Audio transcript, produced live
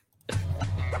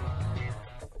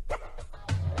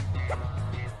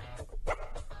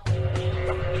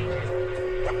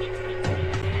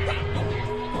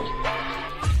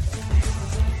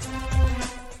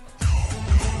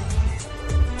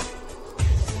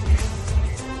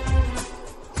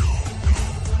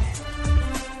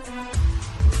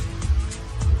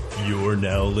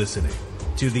now listening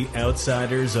to the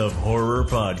Outsiders of Horror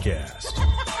podcast.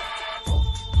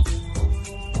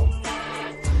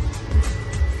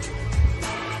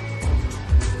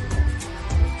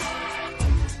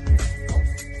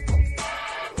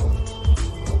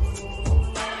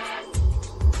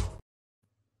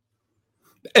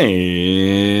 And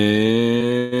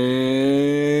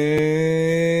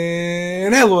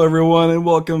hello everyone, and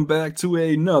welcome back to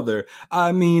another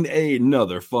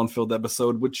fun-filled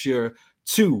episode with your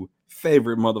two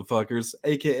favorite motherfuckers,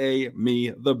 aka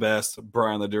me, the best,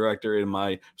 Brian the director, and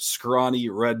my scrawny,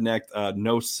 rednecked,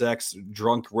 no sex,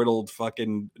 drunk, riddled,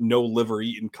 fucking no liver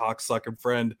eating cocksucking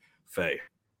friend, Faye.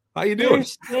 How you doing?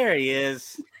 There he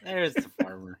is. There's the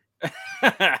farmer.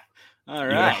 All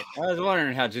right. Yeah. I was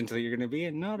wondering how gentle you're going to be,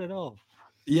 and not at all.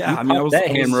 Yeah, I was that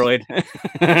hemorrhoid.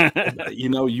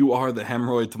 You are the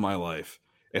hemorrhoid to my life.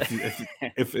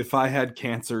 If I had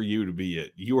cancer, you'd be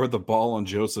it. You are the ball on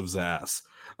Joseph's ass.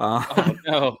 Oh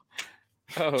no!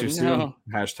 Oh too no! Soon?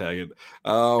 Hashtag it.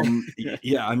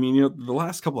 Yeah, the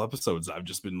last couple episodes, I've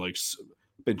just been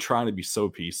trying to be so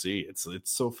PC. It's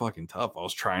so fucking tough. I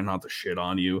was trying not to shit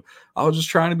on you. I was just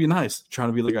trying to be nice, trying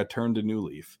to be like I turned a new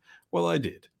leaf. Well, I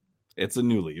did. It's a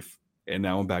new leaf, and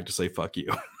now I'm back to say fuck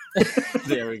you.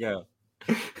 There we go.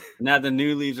 Now the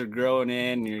new leaves are growing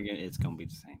in. It's gonna be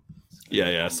the same.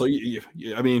 Yeah. So you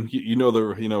know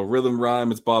the rhythm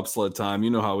rhyme. It's bobsled time. You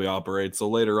know how we operate. So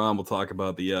later on, we'll talk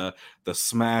about the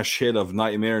smash hit of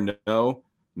Nightmare. No,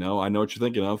 I know what you're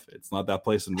thinking of. It's not that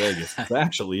place in Vegas. It's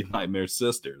actually Nightmare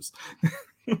Sisters.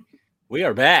 We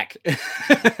are back.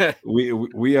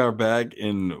 we are back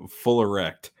in full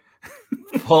erect.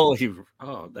 Holy!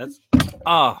 That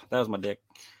was my dick.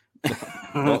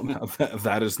 Well,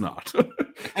 that is not.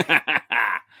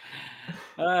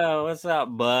 Oh, what's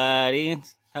up, buddy?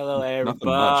 Hello,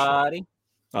 everybody.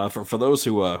 For those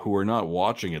who are not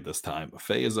watching at this time,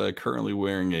 Faye is currently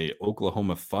wearing a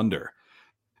Oklahoma Thunder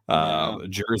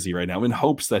jersey right now, in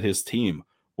hopes that his team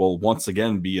will once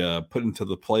again be put into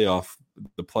the playoff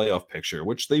picture,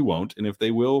 which they won't, and if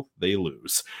they will, they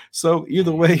lose. So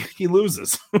either way, he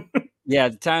loses. Yeah,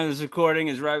 the time of this recording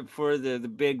is right before the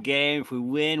big game. If we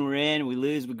win, we're in. We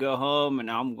lose, we go home, and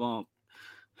I'm gonna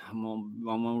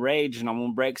rage and I'm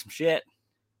gonna break some shit.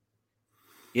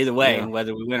 Either way,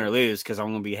 whether we win or lose, because I'm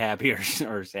gonna be happy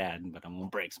or sad, but I'm gonna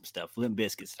break some stuff, Limp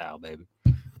Bizkit style, baby.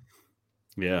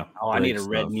 Yeah. Oh, I need a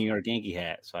red New York Yankee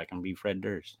hat so I can be Fred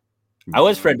Durst. I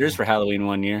was Fred Durst for Halloween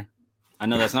one year. I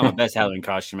know that's not my best Halloween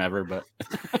costume ever, but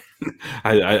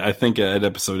I think at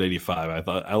episode 85,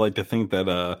 I like to think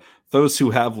that those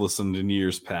who have listened in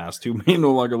years past, who may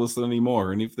no longer listen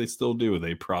anymore, and if they still do,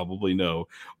 they probably know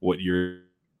what you're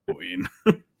doing.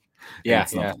 Yeah,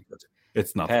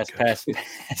 it's not past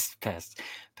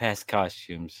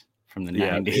costumes from the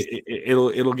 90s.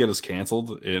 It'll get us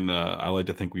canceled, and I like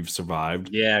to think we've survived.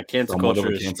 Yeah, cancel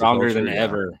culture is stronger than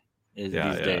ever these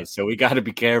days, so we got to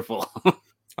be careful.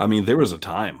 I mean, there was a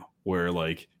time where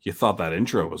you thought that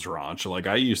intro was raunch.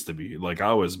 I used to be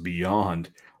I was beyond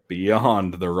the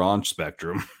raunch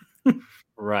spectrum.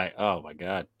 Right. Oh my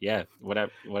God. Yeah. When I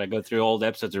go through old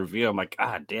episodes of review, I'm like,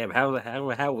 God damn,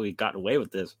 how we got away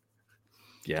with this?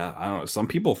 Yeah, I don't know. Some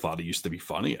people thought it used to be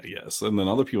funny, I guess, and then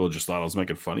other people just thought I was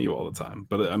making fun of you all the time.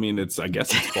 But I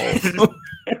guess it's both.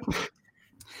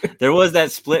 There was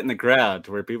that split in the crowd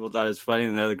to where people thought it was funny,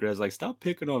 and the other crowd's like, "Stop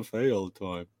picking on Faye all the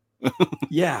time."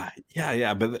 Yeah.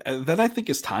 But then I think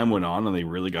as time went on and they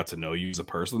really got to know you as a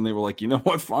person, they were like, you know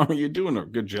what, Farmer, you're doing a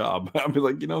good job. I'll be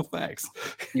like, thanks.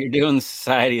 You're doing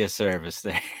society a service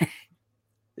there.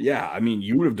 Yeah,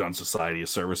 you would have done society a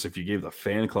service if you gave the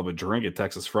fan club a drink at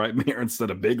Texas Frightmare instead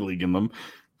of big leaguing them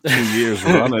 2 years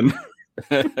running.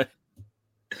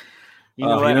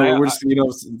 No.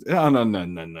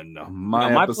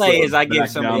 My play is I give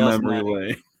somebody else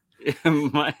money.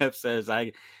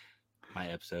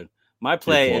 My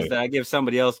play is that I give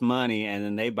somebody else money and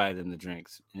then they buy them the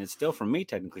drinks, and it's still from me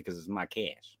technically because it's my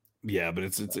cash. Yeah, but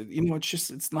it's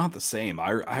not the same.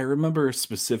 I remember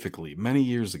specifically many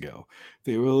years ago,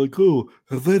 they were like, "Oh,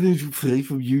 why did you play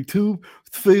from YouTube?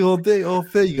 Play all day, all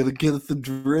day. You gotta get us a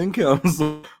drink." I was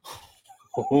like,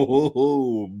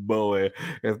 oh boy,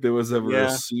 if there was ever a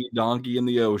sea donkey in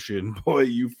the ocean, boy,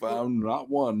 you found not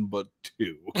one but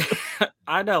two.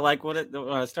 I know, when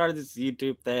I started this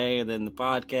YouTube thing and then the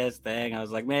podcast thing, I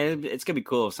was like, man, it's gonna be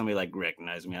cool if somebody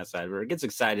recognizes me outside or gets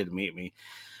excited to meet me.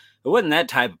 It wasn't that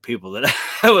type of people that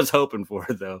I was hoping for,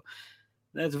 though.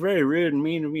 That's very rude and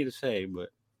mean of me to say, but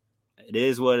it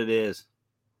is what it is.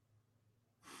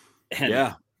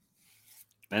 And,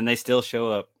 and they still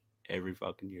show up every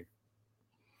fucking year.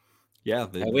 Yeah,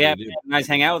 we had a nice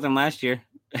hangout with them last year.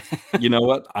 You know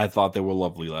what? I thought they were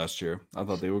lovely last year. I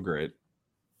thought they were great.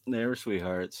 They were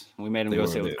sweethearts. We made them They go were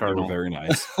sit with they were Colonel. very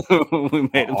nice. We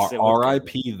made them sit with Colonel.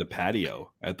 R.I.P. the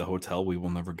patio at the hotel we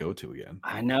will never go to again.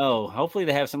 I know. Hopefully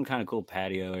they have some kind of cool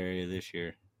patio area this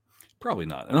year. Probably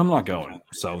not. And I'm not going.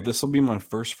 So this will be my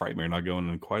first Frightmare not going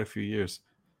in quite a few years.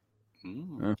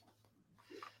 Yeah.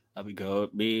 I'll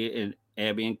be in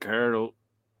Abby and Colonel.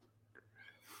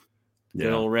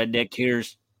 Good old redneck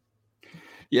tears.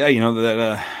 Yeah, you know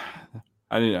that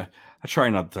I try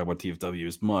not to talk about TFW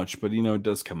as much, but you know it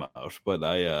does come out. But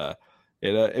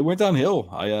it went downhill.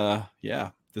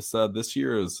 This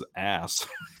year is ass.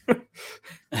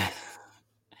 It's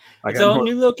a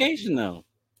new location though.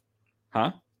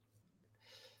 Huh?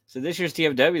 So this year's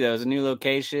TFW though is a new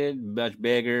location, much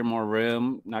bigger, more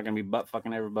room. Not gonna be butt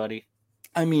fucking everybody.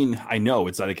 I mean, I know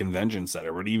it's at a convention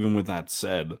center, but even with that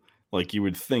said, like you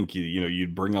would think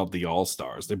you'd bring out the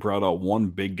all-stars. They brought out one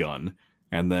big gun,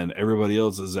 and then everybody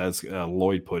else is, as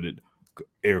Lloyd put it,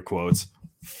 air quotes,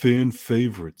 fan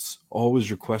favorites,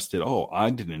 always requested. Oh,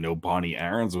 I didn't know Bonnie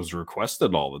Aarons was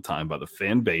requested all the time by the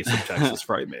fan base of Texas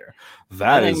Frightmare.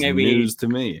 That is news to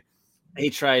me. He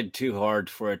tried too hard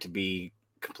for it to be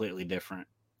completely different,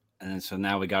 and so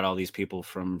now we got all these people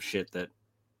from shit that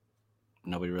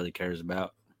nobody really cares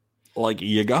about. Like,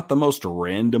 you got the most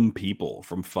random people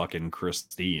from fucking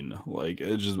Christine. Like,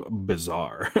 it's just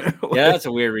bizarre. Yeah, that's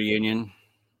a weird reunion.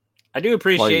 I do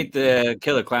appreciate the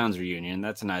Killer Clowns reunion.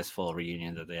 That's a nice full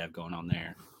reunion that they have going on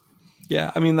there.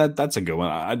 Yeah, I mean that's a good one.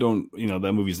 I don't,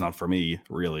 that movie's not for me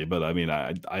really, but I mean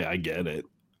I get it.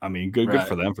 I mean, good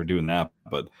for them for doing that.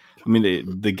 But I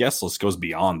mean, the guest list goes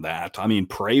beyond that. I mean,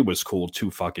 Prey was cool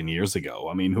 2 fucking years ago.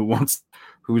 I mean,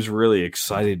 who's really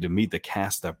excited to meet the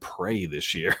cast of Prey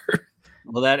this year?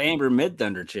 Well, that Amber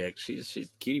Mid-Thunder chick, she's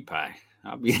cutie pie.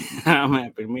 I'm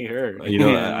happy to meet her.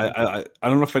 I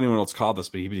don't know if anyone else caught this,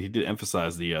 but he did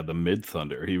emphasize the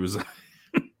Mid-Thunder. He was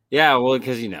yeah, well,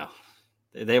 because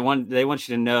they want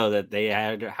you to know that they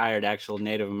had hired actual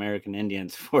Native American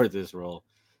Indians for this role.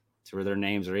 So where their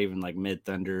names are even like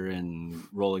Mid-Thunder and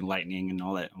Rolling Lightning and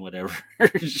all that whatever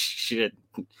shit.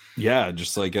 Yeah,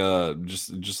 just like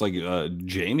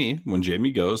Jamie, when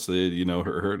Jamie goes,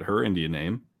 her Indian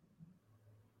name.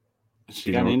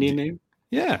 She got an Indian name?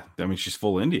 Yeah, I mean she's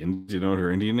full Indian. Do you know what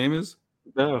her Indian name is?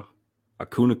 No.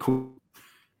 Akuna.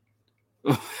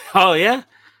 Oh yeah.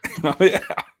 Oh yeah.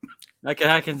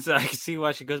 I can see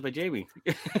why she goes by Jamie.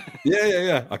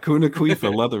 Yeah. Akuna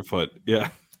Kweefa Leatherfoot. Yeah.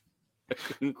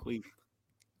 Akuna Kweefa.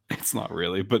 It's not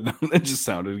really, but it just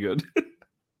sounded good.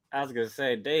 I was gonna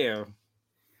say, damn.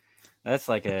 That's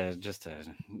like just a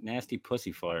nasty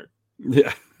pussy fart.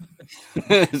 Yeah.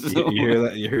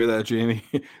 You hear that, Jamie?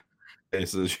 It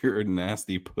says you're a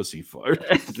nasty pussy fart.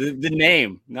 the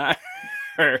name, not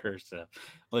her. So,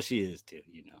 well, she is too.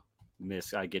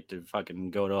 Miss. I get to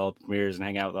fucking go to all the premieres and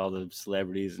hang out with all the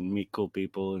celebrities and meet cool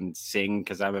people and sing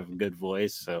because I have a good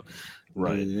voice. So,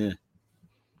 right.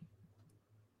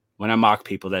 When I mock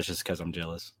people, that's just because I'm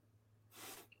jealous.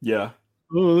 Yeah.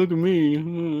 Oh, look at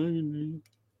me.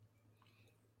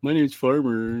 My name's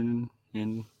Farmer,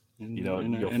 and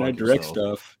I direct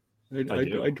stuff.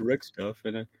 I direct stuff,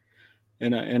 and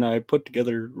I put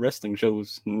together wrestling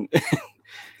shows.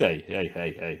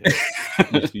 Hey.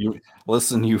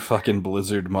 Listen, you fucking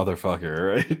Blizzard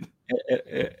motherfucker, right?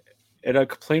 And I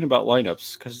complain about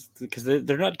lineups because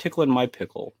they're not tickling my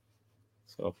pickle.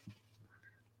 So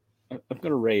I'm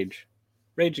gonna rage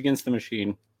against the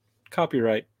machine.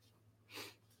 Copyright.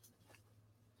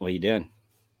 What you doing?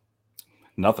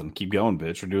 Nothing. Keep going,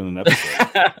 bitch. We're doing an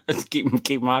episode. Let's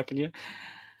keep mocking you.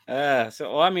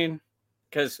 So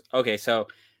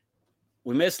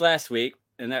we missed last week,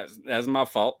 and that's my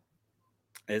fault.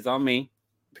 It's on me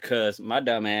because my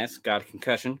dumb ass got a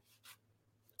concussion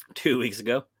 2 weeks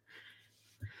ago.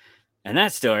 And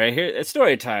that story here, it's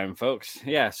story time, folks.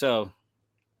 Yeah, so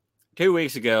 2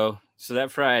 weeks ago, so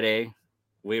that Friday,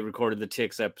 we recorded the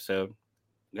Ticks episode.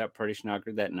 Got pretty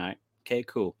schnockered that night. Okay,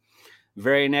 cool.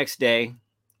 Very next day,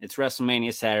 it's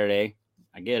WrestleMania Saturday.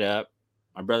 I get up.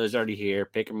 My brother's already here,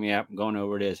 picking me up, going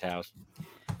over to his house.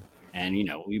 And,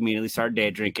 we immediately start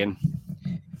day drinking,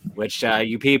 which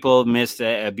you people missed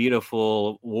a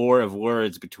beautiful war of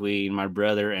words between my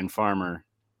brother and Farmer.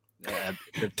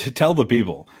 To tell the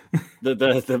people.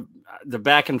 The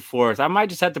back and forth. I might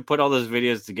just have to put all those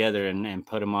videos together and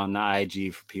put them on the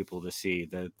IG for people to see.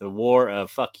 The war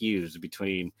of fuck yous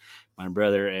between my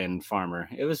brother and Farmer.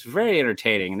 It was very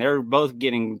entertaining. They were both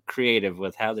getting creative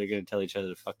with how they're going to tell each other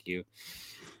to fuck you.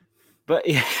 But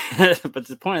yeah, but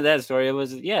the point of that story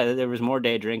was, there was more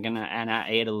day drinking and I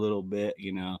ate a little bit,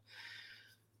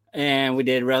 And we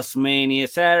did WrestleMania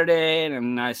Saturday, and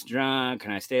I'm nice drunk,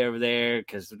 and I stay over there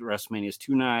because WrestleMania is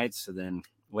 2 nights. So then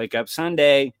wake up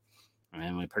Sunday,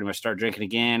 and we pretty much start drinking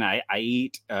again. I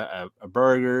eat a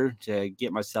burger to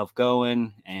get myself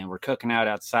going, and we're cooking out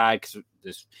outside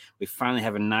because we finally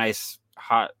have a nice,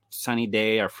 hot, sunny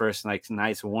day, our first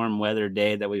nice warm weather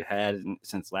day that we've had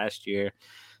since last year.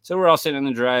 So we're all sitting in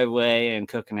the driveway and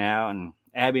cooking out, and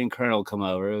Abby and Colonel come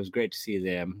over. It was great to see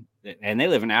them. And they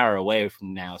live an hour away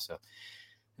from now, so it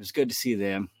was good to see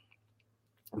them.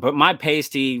 But my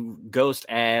pasty, ghost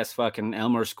ass, fucking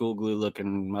Elmer School Glue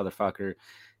looking motherfucker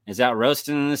is out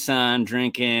roasting in the sun,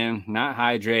 drinking, not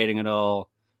hydrating at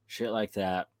all, shit like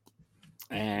that.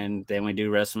 And then we do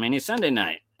WrestleMania Sunday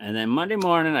night, and then Monday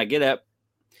morning I get up,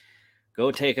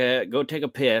 go take a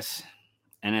piss,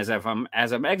 and as I'm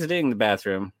exiting the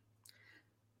bathroom,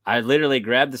 I literally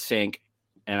grabbed the sink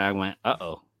and I went,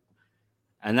 uh-oh.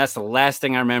 And that's the last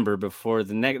thing I remember before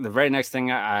the very next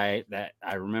thing I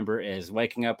remember is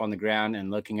waking up on the ground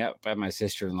and looking up at my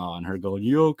sister-in-law and her going,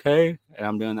 "You okay?" And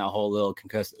I'm doing that whole little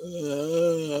concussed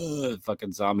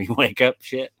fucking zombie wake up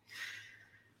shit.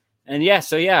 And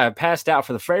I passed out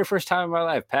for the very first time in my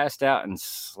life, passed out and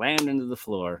slammed into the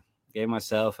floor. Gave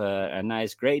myself a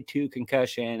nice grade 2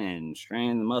 concussion and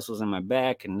strained the muscles in my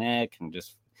back and neck and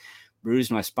just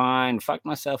bruised my spine, fucked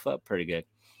myself up pretty good.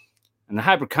 And the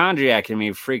hypochondriac in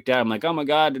me freaked out. I'm like, oh my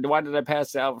God, why did I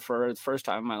pass out for the first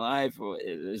time in my life?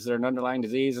 Is there an underlying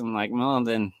disease? And I'm like, well, and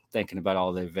then thinking about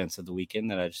all the events of the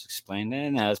weekend that I just explained,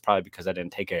 and that was probably because I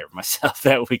didn't take care of myself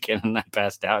that weekend and I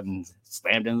passed out and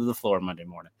slammed into the floor Monday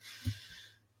morning.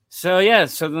 So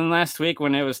then last week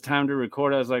when it was time to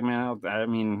record, I was like,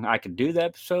 man, I could do the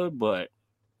episode, but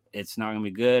it's not going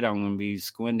to be good. I'm going to be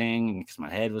squinting because my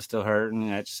head was still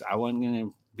hurting. I wasn't going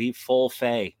to be full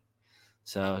fay.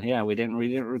 So we didn't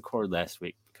record last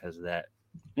week because of that.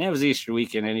 And it was Easter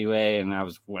weekend anyway, and I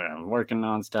was working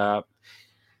nonstop.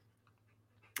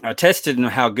 I tested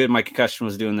how good my concussion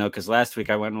was doing though, because last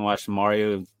week I went and watched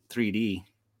Mario 3D,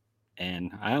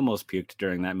 and I almost puked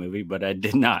during that movie, but I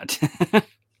did not.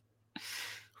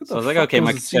 So I was like, okay,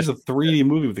 my concussion is a 3D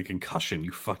movie with a concussion,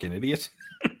 you fucking idiot.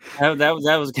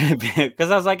 that was gonna be because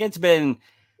I was like, it's been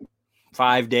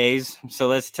 5 days, so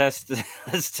let's test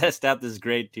out this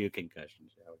grade 2 concussion,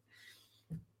 shall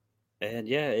we?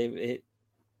 And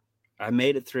I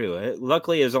made it through.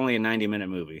 Luckily, it was only a 90-minute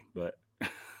movie, but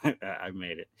I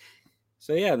made it.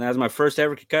 So that was my first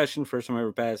ever concussion, first time I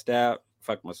ever passed out.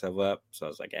 Fucked myself up, so I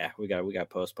was like, we got to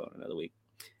postpone another week.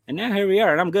 And now here we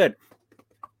are, and I'm good.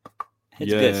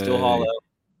 It's good, still hollow.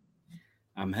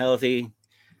 I'm healthy.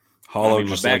 Hollow,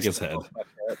 just like his head.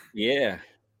 Yeah.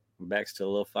 My back's still a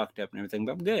little fucked up and everything,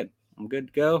 but I'm good. I'm good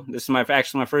to go. This is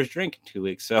actually my first drink in 2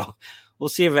 weeks, so we'll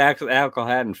see if alcohol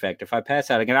had an effect. If I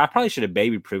pass out again, I probably should have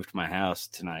baby-proofed my house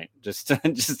tonight, just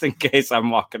in case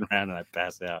I'm walking around and I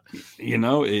pass out. You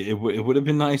know, it would have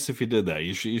been nice if you did that.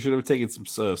 You should have taken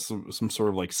some sort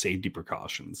of like safety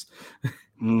precautions.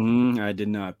 I did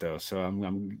not though, so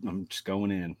I'm just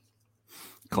going in.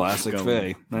 Classic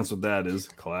Faye. That's what that is.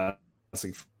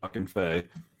 Classic fucking Faye.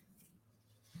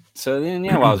 So then,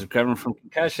 while I was recovering from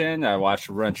concussion, I watched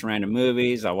a bunch of random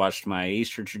movies. I watched my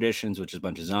Easter traditions, which is a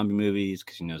bunch of zombie movies,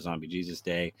 because, Zombie Jesus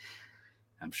Day.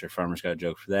 I'm sure Farmer's got a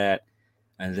joke for that.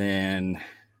 And then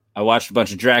I watched a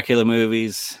bunch of Dracula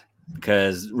movies,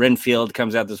 because Renfield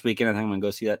comes out this weekend. I think I'm going to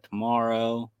go see that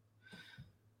tomorrow.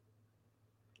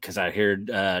 Because I heard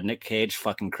Nick Cage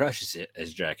fucking crushes it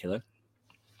as Dracula.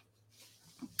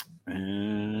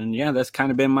 And that's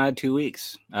kind of been my 2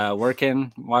 weeks.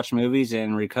 Working, watching movies,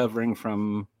 and recovering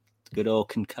from good old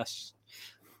concuss.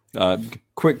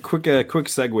 Quick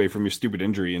segue from your stupid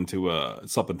injury into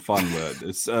something fun.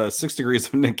 It's 6 Degrees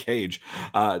of Nick Cage.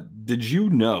 Did you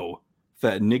know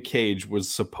that Nick Cage was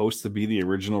supposed to be the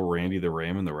original Randy the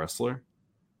Ram in The Wrestler?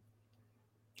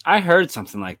 I heard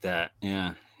something like that.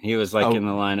 Yeah, he was in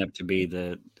the lineup to be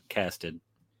the casted.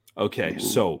 Okay,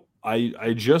 so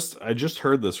I just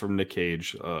heard this from Nick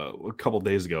Cage a couple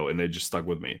days ago, and it just stuck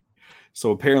with me.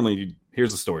 So apparently,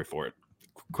 here's a story for it.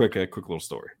 Quick little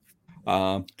story.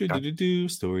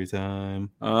 Story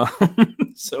time.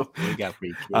 So we got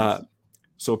free kids.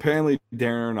 So apparently,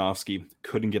 Darren Aronofsky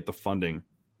couldn't get the funding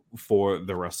for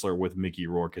The Wrestler with Mickey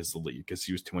Rourke as the lead because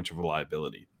he was too much of a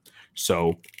liability.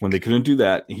 So when they couldn't do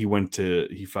that, he went to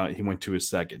his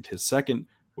second. His second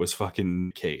was fucking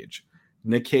Nick Cage.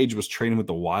 Nick Cage was training with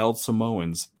the Wild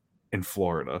Samoans in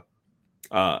Florida.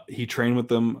 He trained with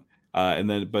them,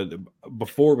 but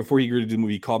before he agreed to do the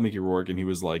movie, he called Mickey Rourke and he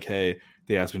was like, "Hey,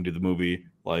 they asked me to do the movie.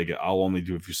 Like, I'll only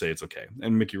do it if you say it's okay."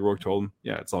 And Mickey Rourke told him,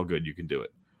 "Yeah, it's all good. You can do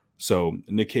it." So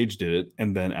Nick Cage did it,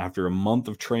 and then after a month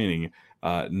of training,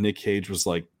 Nick Cage was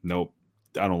like, nope,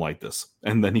 I don't like this.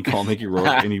 And then he called Mickey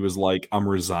Rourke and he was like, I'm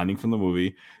resigning from the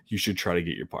movie. You should try to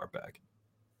get your part back.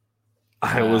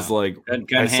 I was like,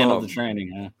 couldn't handle the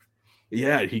training, huh?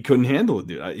 Yeah, he couldn't handle it,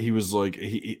 dude. He was like,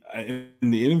 in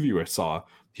the interview I saw,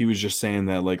 he was just saying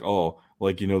that, like, oh,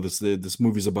 like, you know, this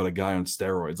movie's about a guy on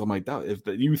steroids. I'm like, that if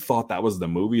you thought that was the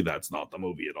movie, that's not the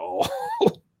movie at all.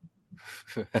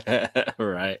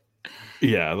 Right.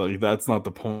 Yeah, like that's not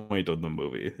the point of the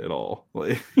movie at all.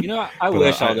 Like, you know, I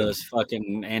wish all those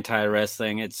fucking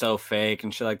anti-wrestling, it's so fake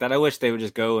and shit like that. I wish they would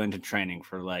just go into training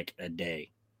for like a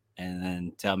day and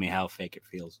then tell me how fake it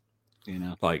feels. You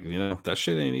know, like, you know, that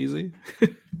shit ain't easy.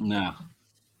 No,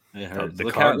 it hurts.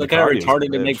 Look how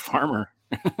retarded they make Farmer.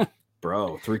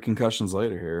 Bro, 3 concussions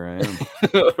later, here I am.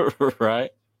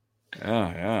 Right.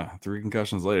 Yeah, 3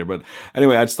 concussions later. But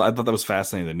anyway, I thought that was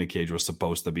fascinating that Nick Cage was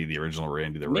supposed to be the original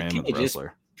Randy the Ram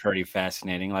wrestler. Pretty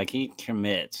fascinating. Like, he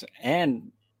commits,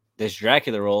 and this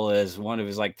Dracula role is one of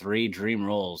his like 3 dream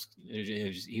roles.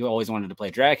 He always wanted to play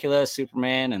Dracula,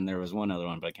 Superman, and there was one other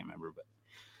one, but I can't remember. But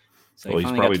so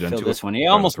he's probably done this one. He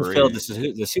almost fulfilled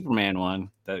the Superman one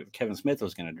that Kevin Smith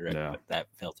was going to direct, but that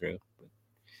fell through.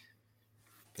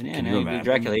 But yeah, no,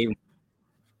 Dracula. Even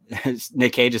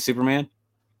Nick Cage as Superman.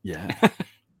 Yeah, that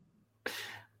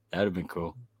would have been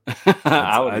cool.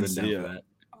 I would have been down for that.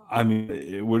 I mean,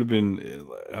 it would have been.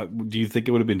 Do you think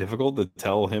it would have been difficult to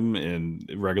tell him and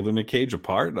regular Nick Cage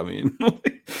apart? I mean,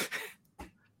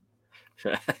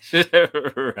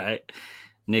 right?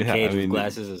 Nick Cage with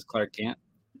glasses as Clark Kent.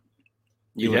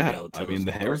 I mean,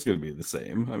 the hair's going to be the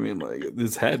same. I mean, like,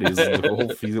 his head is the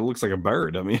whole. He looks like a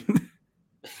bird. I mean,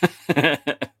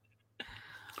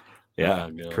 yeah,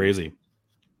 crazy.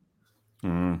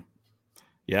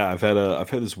 Yeah, I've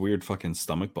had this weird fucking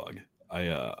stomach bug.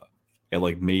 It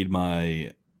like made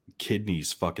my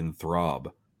kidneys fucking throb.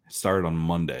 It started on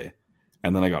Monday,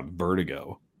 and then I got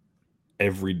vertigo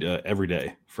every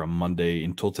day from Monday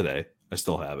until today. I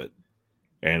still have it,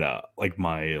 and like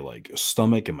my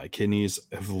stomach and my kidneys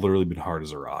have literally been hard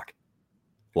as a rock,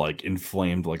 like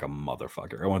inflamed like a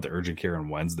motherfucker. I went to urgent care on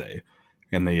Wednesday,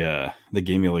 and they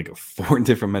gave me like 4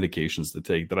 different medications to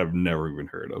take that I've never even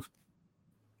heard of.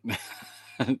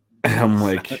 And I'm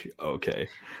like, okay.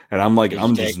 And I'm like,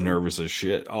 I'm just nervous as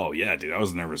shit. Oh, yeah, dude. I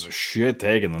was nervous as shit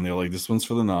taking them. They're like, this one's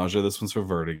for the nausea. This one's for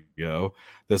vertigo.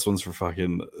 This one's for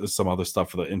fucking some other stuff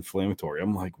for the inflammatory.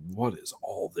 I'm like, what is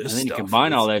all this stuff? And then you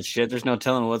combine all that shit. There's no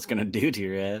telling what it's going to do to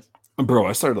your ass. Bro,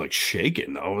 I started like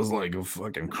shaking. I was like a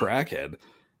fucking crackhead.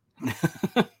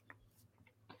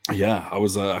 Yeah, I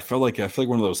was. I felt like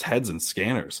one of those heads in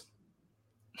Scanners.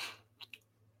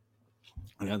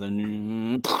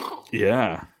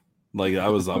 Yeah, like I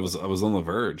was on the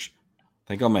verge.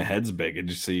 Thank God my head's big, and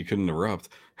just so you couldn't erupt.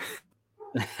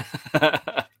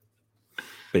 But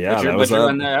yeah, but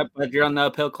you're on the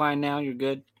uphill climb now. You're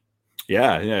good.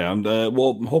 Yeah. I'm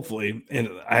well, hopefully, and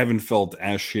I haven't felt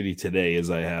as shitty today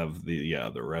as I have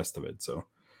the rest of it. So,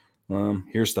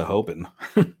 here's to hoping.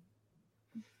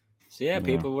 So yeah,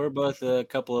 people, we're both a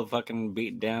couple of fucking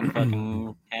beat down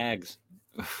fucking hags.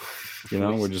 You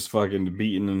know, we're just fucking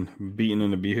beaten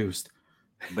and abused.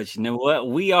 But you know what?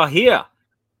 We are here.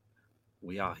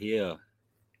 We are here.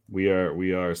 We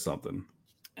are something.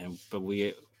 But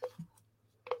we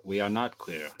are not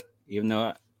queer. Even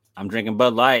though I'm drinking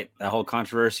Bud Light, that whole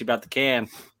controversy about the can.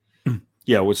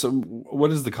 Yeah,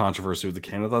 what is the controversy with the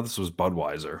can? I thought this was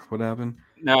Budweiser. What happened?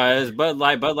 No, it was Bud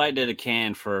Light. Bud Light did a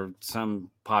can for some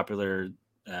popular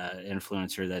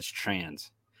influencer that's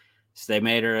trans. So they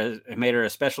made her a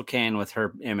special can with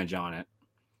her image on it,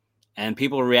 and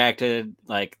people reacted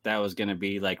like that was going to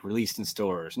be like released in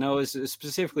stores. No, it was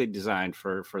specifically designed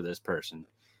for this person,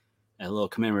 a little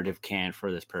commemorative can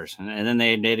for this person. And then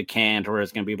they made a can to where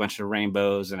it's going to be a bunch of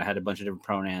rainbows and it had a bunch of different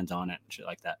pronouns on it and shit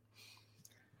like that.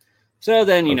 So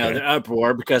then you know the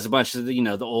uproar because a bunch of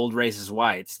the old racist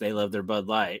whites, they love their Bud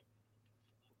Light,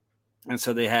 and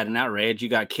so they had an outrage. You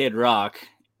got Kid Rock.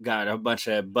 Got a bunch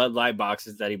of Bud Light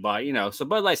boxes that he bought, so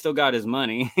Bud Light still got his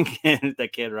money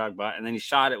that Kid Rock bought, and then he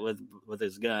shot it with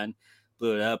his gun,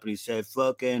 blew it up, and he said,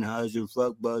 "Fuck Anheuser,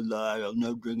 fuck Bud Light, I'll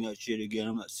never drink that shit again.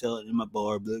 I'm not selling it in my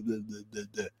bar." Blah blah blah blah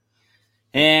blah.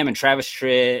 Him and Travis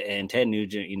Tritt and Ted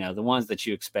Nugent, the ones that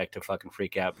you expect to fucking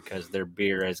freak out because their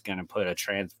beer is gonna put a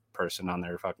trans person on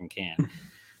their fucking can.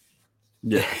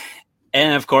 Yeah.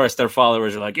 And of course, their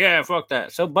followers are like, "Yeah, fuck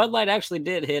that." So Bud Light actually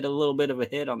did hit a little bit of a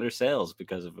hit on their sales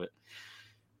because of it,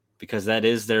 because that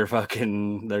is their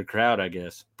crowd, I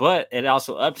guess. But it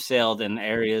also upselled in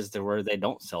areas where they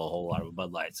don't sell a whole lot of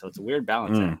Bud Light, so it's a weird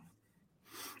balance.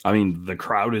 I mean, the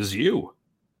crowd is you.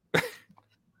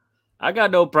 I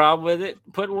got no problem with it.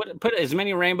 Put as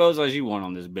many rainbows as you want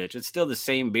on this bitch. It's still the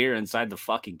same beer inside the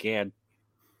fucking can.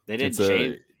 They didn't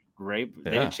change grape. Yeah.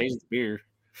 They didn't change the beer.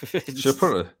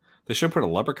 They should put a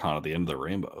leprechaun at the end of the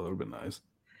rainbow. That would have been nice.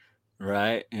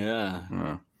 Right? Yeah.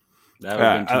 That would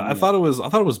have been I thought it was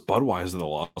Budweiser that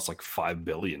lost like $5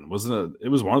 billion. Wasn't it? It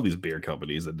was one of these beer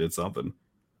companies that did something.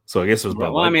 So I guess it was Bud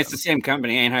Light. Well, I mean, it's the same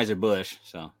company, Anheuser-Busch.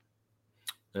 So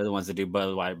they're the ones that do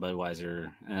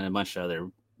Budweiser and a bunch of other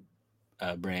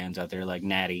brands out there like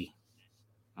Natty,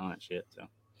 all that shit. So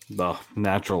the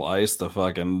natural ice, the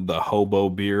hobo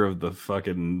beer of the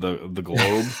fucking the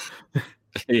globe.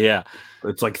 Yeah,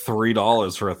 it's like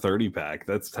 $3 for a 30-pack.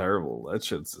 That's terrible. That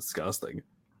shit's disgusting.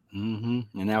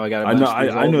 Mm-hmm. And now we got.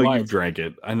 I know you drank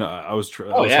it. I know. I was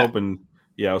hoping.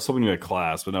 Yeah, I was hoping you had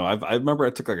class, but no. I remember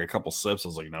I took like a couple sips. I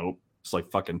was like, nope. It's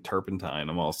like fucking turpentine.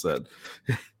 I'm all set.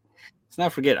 Let's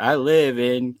not forget, I live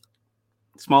in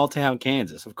small town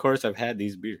Kansas. Of course, I've had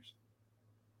these beers,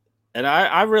 and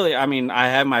I really, I mean, I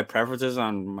have my preferences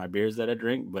on my beers that I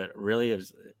drink, but really,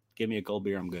 give me a cold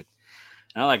beer, I'm good.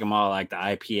 And I like them all, like the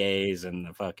IPAs and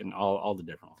the fucking all the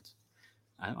different ones.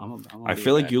 I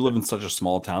feel like you live in such a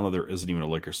small town that there isn't even a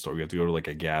liquor store. You have to go to like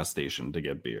a gas station to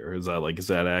get beer. Is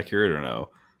that accurate or no?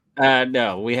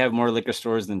 No, we have more liquor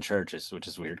stores than churches, which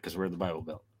is weird because we're the Bible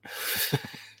Belt.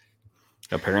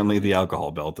 Apparently the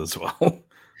alcohol belt as well.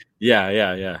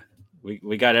 Yeah.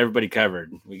 We got everybody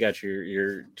covered. We got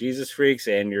your Jesus freaks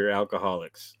and your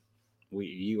alcoholics.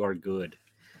 You are good.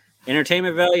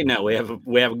 Entertainment value? No, we have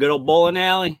a good old bowling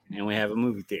alley and we have a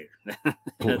movie theater.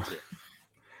 That's it.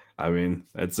 I mean,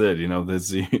 that's it. You know,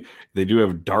 they do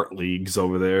have dart leagues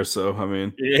over there. So, I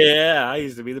mean. Yeah, I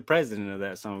used to be the president of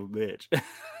that son of a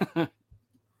bitch.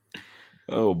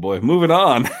 Oh, boy. Moving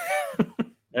on.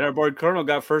 And our board Colonel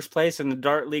got first place in the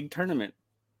dart league tournament.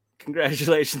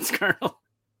 Congratulations, Colonel.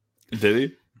 Did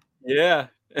he? Yeah.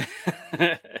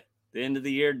 The end of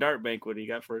the year dart banquet, he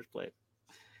got first place.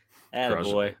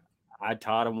 Attaboy. I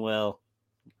taught him well.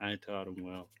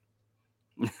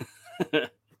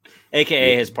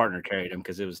 AKA his partner carried him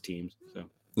because it was teams. So I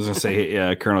was gonna say,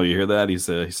 yeah, Colonel, you hear that? He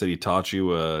said he taught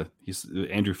you. He's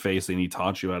Andrew Face, and he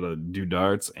taught you how to do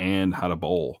darts and how to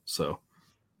bowl. So,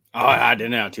 I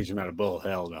didn't know how to teach him how to bowl.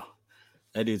 Hell no,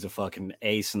 that dude's a fucking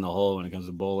ace in the hole when it comes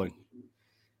to bowling.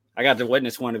 I got to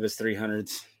witness one of his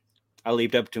 300s. I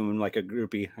leaped up to him like a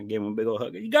groupie. I gave him a big old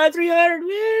hug. You got 300,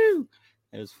 woo!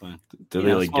 It was fun. Did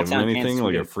they like give him anything,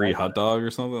 like a free hot dog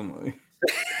or something?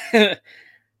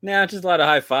 No, just a lot of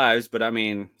high fives. But I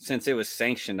mean, since it was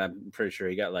sanctioned, I'm pretty sure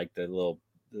he got like the little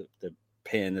the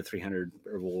pin, the 300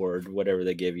 award, whatever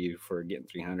they give you for getting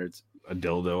 300s. A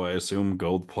dildo, I assume,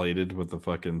 gold plated with the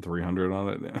fucking 300 on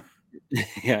it. Yeah,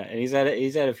 yeah. And he's had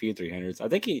a few 300s. I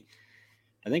think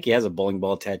he has a bowling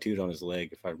ball tattooed on his leg,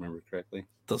 if I remember correctly.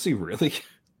 Does he really?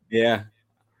 Yeah.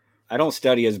 I don't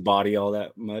study his body all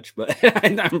that much, but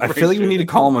I feel like we need to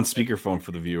call him on speakerphone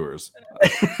for the viewers.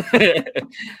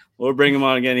 We'll bring him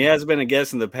on again. He has been a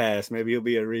guest in the past. Maybe he'll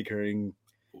be a recurring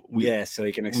guest, so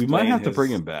he can explain. We might have to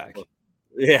bring him back.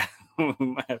 Yeah, we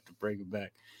might have to bring him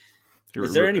back.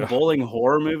 Is there any bowling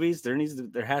horror movies?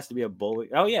 There has to be a bowling.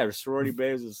 Oh yeah, Sorority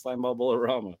Babes and Slime Ball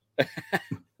Bowlerama,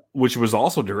 which was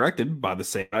also directed by the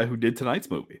same guy who did tonight's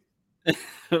movie.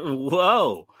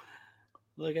 Whoa!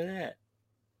 Look at that.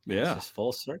 Yeah, it's just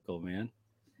full circle, man.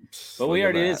 But we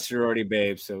already did Sorority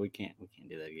Babes, so we can't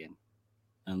do that again,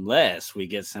 unless we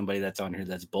get somebody that's on here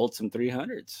that's bowled some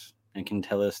 300s and can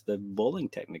tell us the bowling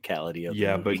technicality of.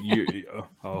 Yeah, but you,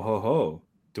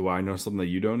 do I know something that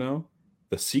you don't know?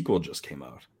 The sequel just came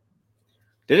out.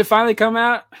 Did it finally come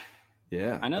out?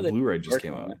 Yeah, I know the Blu-ray just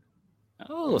came out.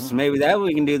 Oh, so maybe that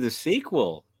we can do the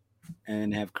sequel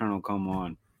and have Colonel come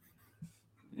on.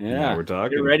 Yeah, we're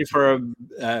talking. Get ready for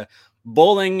a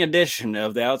bowling edition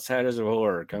of The Outsiders of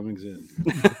Horror coming soon.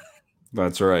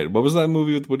 That's right. What was that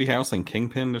movie with Woody Harrelson,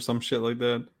 Kingpin or some shit like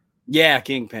that? Yeah,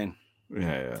 Kingpin.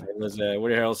 Yeah. It was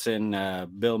Woody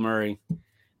Harrelson, Bill Murray,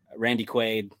 Randy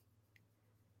Quaid,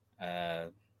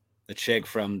 the chick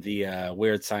from the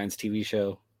Weird Science TV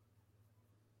show.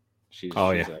 She's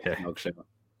smoke show.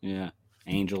 Yeah,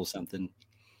 Angel something.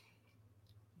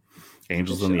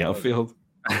 Angels in the Outfield.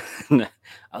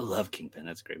 I love Kingpin.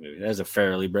 That's a great movie. That's a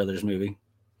Farrelly Brothers movie.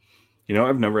 You know,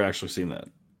 I've never actually seen that.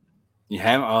 You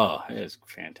have? Oh, it's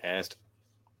fantastic.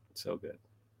 So good.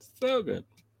 So good.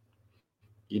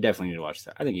 You definitely need to watch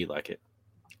that. I think you'd like it.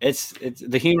 It's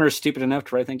the humor is stupid enough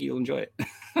to where I think you'll enjoy it.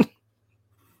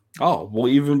 Oh, well,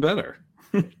 even better.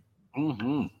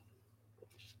 Mm-hmm.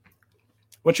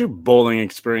 What's your bowling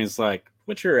experience like?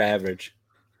 What's your average?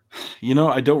 You know,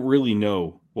 I don't really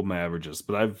know what my average is,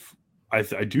 but I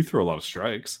do throw a lot of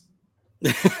strikes.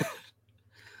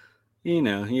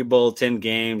 You bowl 10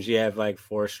 games, you have like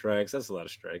 4 strikes. That's a lot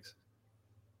of strikes.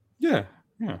 Yeah.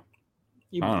 You,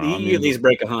 I don't know. you at least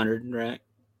break 100, right?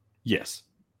 Yes.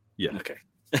 Yeah. Okay.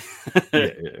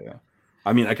 yeah.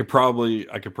 I mean, I could probably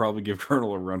give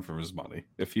Colonel a run for his money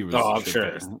if he was. Oh, I'm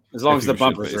sure. As long as the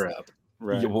bumpers are up.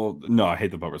 Right. Yeah, well, no, I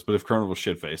hate the bumpers, but if Colonel was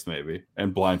shit-faced, maybe,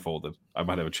 and blindfolded, I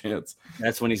might have a chance.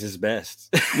 That's when he's his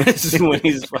best. That's when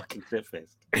he's fucking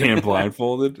shit-faced. And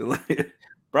blindfolded?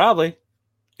 Probably.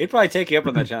 He'd probably take you up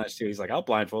on that challenge, too. He's like, I'll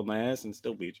blindfold my ass and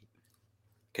still beat you.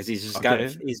 Because he's just got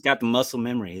it. He's got the muscle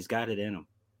memory. He's got it in him.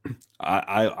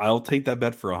 I'll take that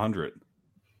bet for 100.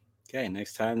 Okay,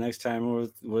 next time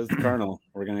with Colonel,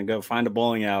 we're gonna go find a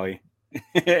bowling alley,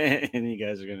 and you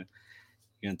guys are gonna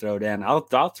throw down.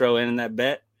 I'll throw in that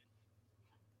bet.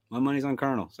 My money's on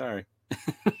Colonel. Sorry.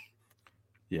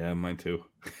 Yeah, mine too.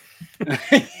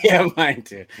 Yeah, mine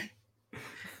too.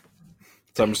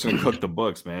 So I'm just gonna cook the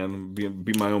books, man.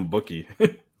 Be my own bookie.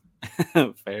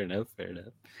 Fair enough.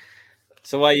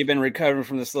 So while you've been recovering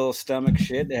from this little stomach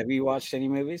shit, have you watched any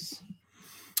movies?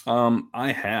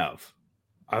 I have.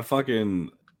 I've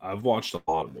watched a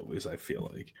lot of movies, I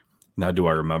feel like. Now, do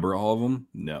I remember all of them?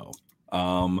 No.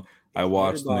 I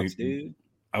watched the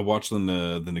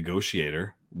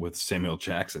Negotiator with Samuel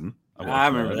Jackson. I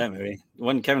remember that movie.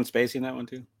 Wasn't Kevin Spacey in that one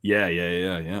too? Yeah.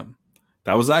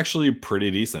 That was actually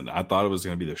pretty decent. I thought it was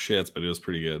going to be the shits, but it was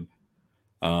pretty good.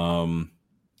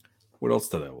 What else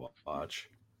did I watch?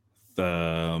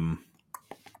 Good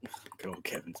old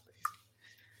Kevin Spacey.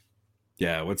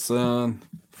 Yeah, what's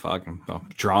fucking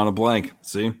drawing a blank.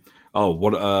 See? Oh,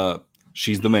 what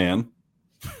She's the Man.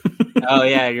 Oh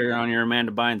yeah, you're on your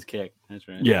Amanda Bynes kick. That's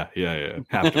right. Yeah.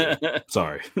 Have to be.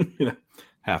 Sorry.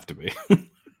 Have to be. Did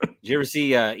you ever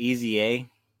see Easy A?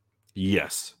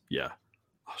 Yes. Yeah.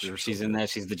 Oh, she's in that.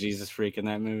 She's the Jesus freak in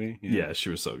that movie. Yeah, she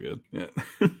was so good. Yeah.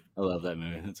 I love that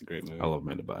movie. That's a great movie. I love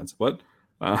Amanda Bynes. What?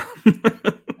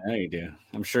 Yeah, you do.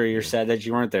 I'm sure you're sad that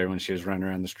you weren't there when she was running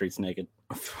around the streets naked.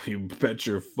 You bet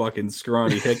your fucking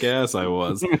scrawny hick ass I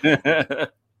was.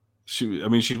 She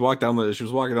was walking down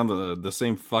the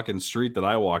same fucking street that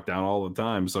I walk down all the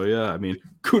time. So yeah, I mean,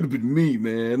 could have been me,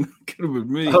 man. Could have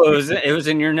been me. Oh, it was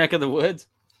in your neck of the woods?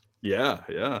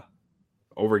 Yeah.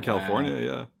 Over in California,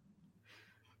 yeah.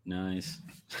 Nice.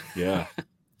 Yeah.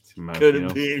 Could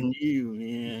have been you,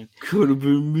 man. Could have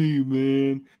been me,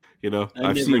 man.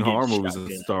 I've seen horror movies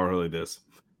that star like this.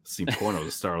 Seen porno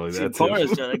that star like that too. Porno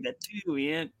star like that too,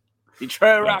 man.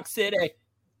 Detroit Rock City.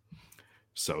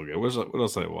 So good. What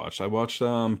else did I watch? I watched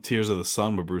Tears of the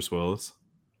Sun with Bruce Willis.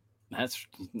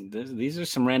 These are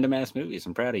some random ass movies.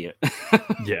 I'm proud of you.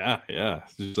 Yeah.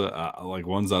 Just like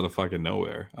ones out of fucking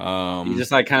nowhere. You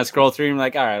just like kind of scroll through and you're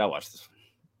like, all right, I'll watch this.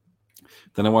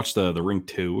 Then I watched the Ring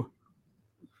 2.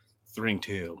 The Ring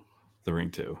 2. The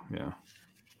Ring 2, yeah.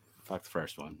 Fuck the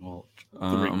first one. Well,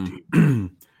 the Ring 2.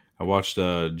 I watched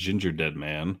Ginger Dead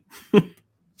Man.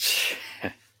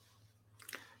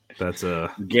 That's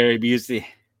Gary Busey.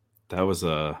 That was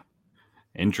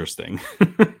interesting.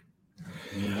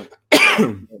 Yep.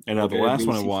 And the last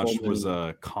one I watched was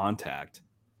Contact.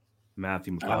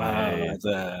 Matthew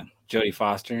McConaughey. Jodie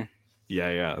Foster.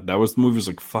 Yeah. The movie was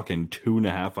like fucking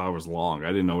 2.5 hours long. I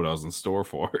didn't know what I was in store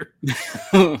for.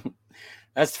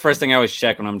 That's the first thing I always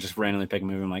check when I'm just randomly picking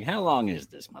a movie. I'm like, how long is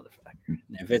this motherfucker? And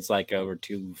if it's like over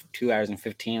 2 hours and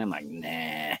 15, I'm like,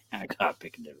 nah, I gotta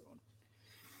pick a different one.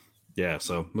 Yeah,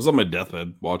 so I was on my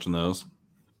deathbed watching those.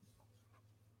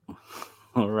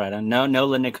 All right. No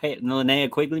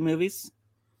Linnea Quigley movies?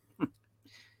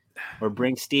 Or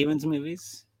Brinke Stevens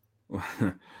movies?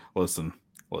 Listen.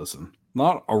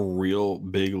 Not a real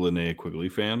big Linnea Quigley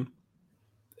fan,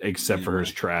 except for her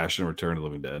trash in Return of the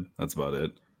Living Dead. That's about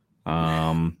it.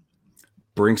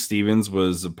 Brinke Stevens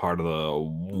was a part of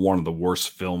one of the worst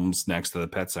films next to the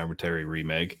Pet Sematary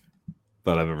remake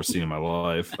that I've ever seen in my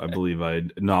life. I believe I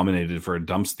nominated for a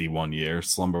Dumpsty one year,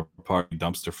 Slumber Party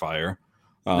Dumpster Fire.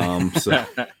 So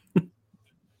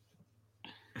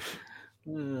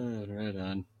right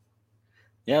on.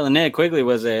 Yeah, Linnea Quigley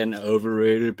was an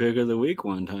overrated pick of the week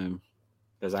one time.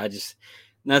 Because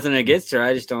nothing against her.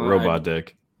 I just don't. Robot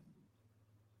Dick.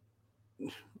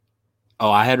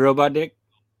 Oh, I had Robot Dick?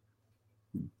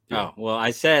 Yeah. Oh, well,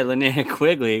 I said Linnea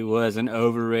Quigley was an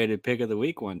overrated pick of the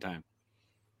week one time.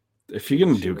 If you're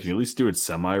going to can you at least do it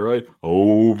semi-right?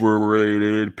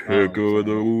 Overrated pick of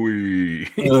the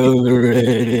week.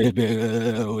 Overrated pick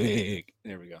of the week.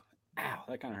 There we go. Ow,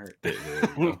 that kind of hurt. There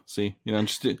you go. See,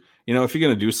 if you're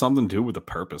going to do something, do it with a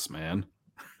purpose, man.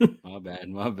 My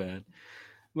bad.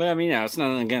 But I mean, it's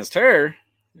nothing against her.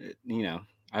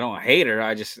 I don't hate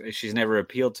her. She's never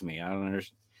appealed to me. I don't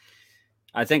understand.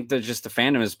 I think that just the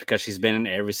fandom is because she's been in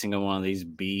every single one of these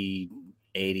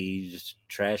B-80s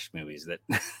trash movies that,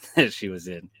 that she was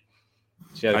in.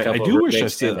 She had a I couple do of wish big I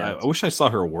still. I standouts. wish I saw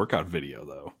her workout video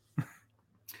though.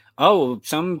 Oh,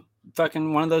 some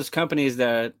fucking one of those companies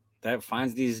that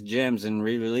finds these gems and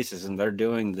re-releases, and they're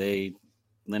doing the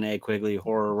Linnea Quigley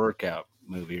horror workout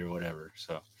movie or whatever.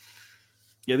 So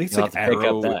Yeah, I think it's you'll like have to pick up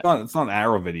Arrow. that. It's not an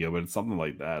Arrow video, but it's something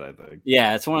like that. I think.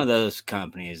 Yeah, it's one of those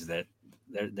companies that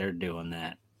they're doing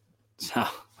that. So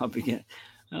I'll be getting.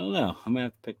 I don't know. I'm gonna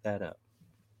have to pick that up.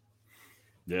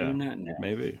 Yeah, Do not know.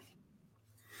 maybe.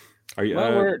 Are you?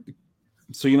 Well,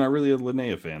 so you're not really a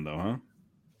Linnea fan, though, huh?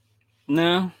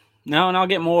 No, and I'll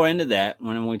get more into that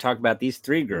when we talk about these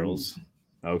three girls.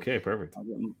 Okay, perfect.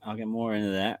 I'll get more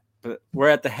into that. But we're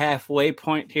at the halfway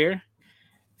point here.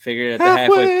 Figured at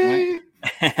the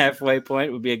halfway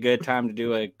point would be a good time to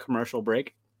do a commercial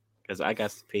break because I got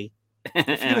to pee. If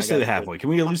you're gonna say the halfway, can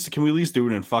we at least do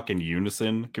it in fucking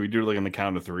unison? Can we do it like on the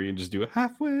count of 3 and just do it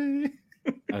halfway?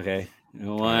 Okay,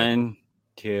 1,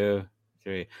 2,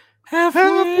 3.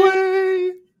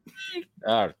 Halfway.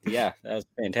 Oh yeah, that was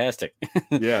fantastic.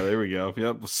 Yeah, there we go.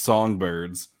 Yep,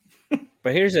 songbirds.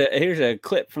 But here's a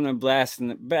clip from the blast in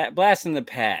the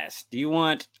past. Do you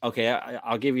want? Okay,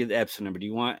 I'll give you the episode number. Do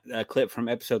you want a clip from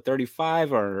episode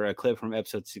 35 or a clip from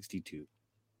episode 62?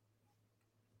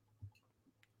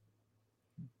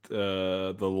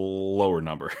 The lower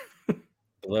number. The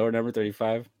lower number,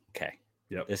 35. Okay.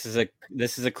 Yep. This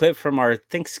is a clip from our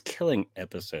Thanksgiving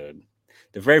episode.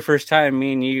 The very first time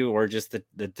me and you were just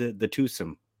the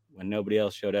twosome when nobody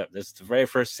else showed up. This is the very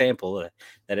first sample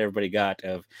that everybody got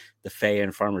of the Faye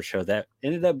and Farmer show that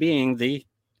ended up being the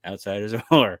Outsiders of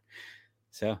Horror.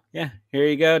 So yeah, here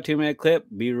you go. 2-minute clip.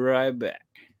 Be right back.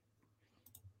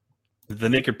 The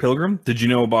Naked Pilgrim. Did you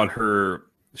know about her?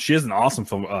 She has an awesome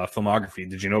filmography.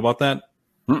 Did you know about that?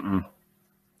 Mm-mm.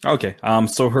 Okay.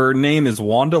 So her name is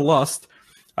Wanda Lust.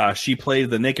 She played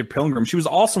the Naked Pilgrim. She was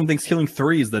also in Thanksgiving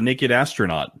 3 as the Naked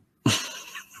Astronaut.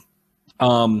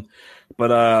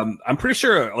 But I'm pretty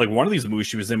sure like one of these movies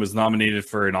she was in was nominated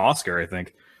for an Oscar, I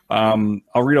think. I'll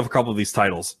read off a couple of these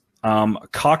titles.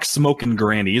 Cock Smoking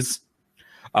Grannies.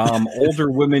 Older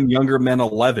Women, Younger Men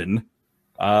 11.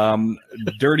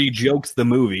 Dirty Jokes, the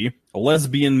movie.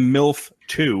 Lesbian MILF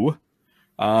 2.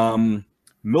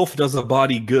 MILF Does a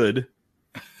Body Good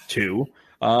 2.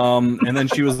 And then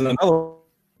she was in another.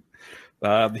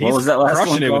 He's was that last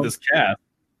crushing one it called? with his cat.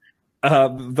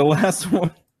 The last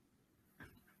one.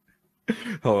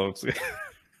 Hold on.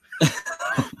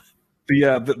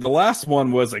 The last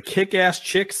one was a Kick-Ass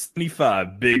Chick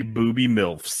 75 Big Booby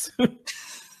MILFs.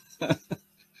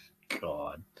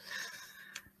 God.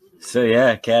 So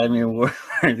yeah, Academy Award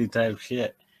worthy type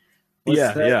shit. What's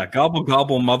that? Yeah. Gobble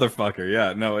gobble motherfucker.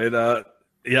 Yeah. No,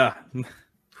 yeah.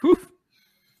 Whew.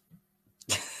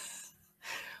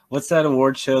 What's that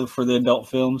award show for the adult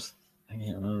films? I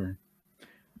can't remember.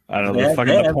 I don't know. The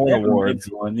fucking porn awards.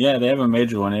 Yeah, they have a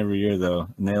major one every year though,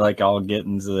 and they like all get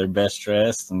into their best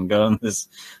dressed and go in this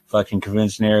fucking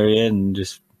convention area and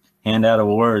just hand out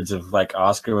awards of like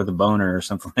Oscar with a boner or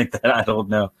something like that. I don't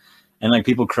know. And like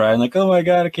people crying like, "Oh my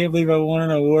god, I can't believe I won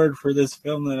an award for this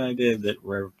film that I did." That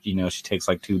where she takes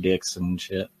like 2 dicks and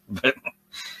shit. But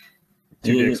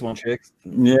 2 dicks, 1 chick.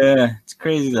 Yeah, it's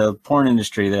crazy the porn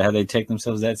industry that how they take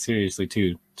themselves that seriously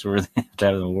too. It's where they have to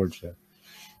have an award show.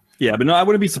 Yeah, but no, I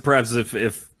wouldn't be surprised if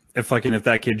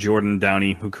that kid Jordan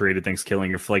Downey who created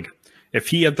Thanksgiving, if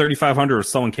he had $3,500 or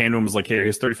someone came to him and was like, "Hey,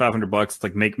 here's $3,500,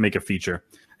 like make a feature,"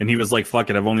 and he was like, "Fuck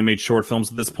it, I've only made short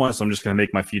films at this point, so I'm just gonna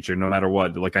make my feature no matter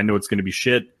what. Like I know it's gonna be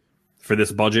shit for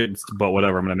this budget, but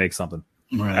whatever, I'm gonna make something."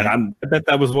 Right. And I bet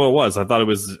that was what it was. I thought it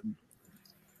was.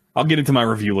 I'll get into my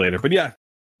review later, but yeah.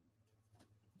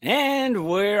 And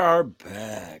we are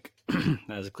back. That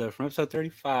was a clip from episode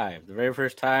 35, the very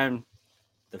first time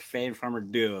the Faye and Farmer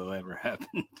duo ever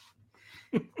happened.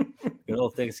 Good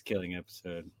old Thanksgiving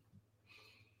episode.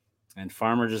 And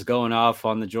Farmer just going off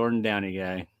on the Jordan Downey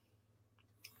guy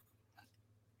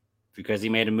because he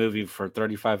made a movie for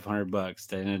 $3,500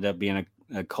 that ended up being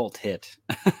a cult hit.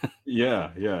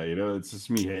 Yeah, it's just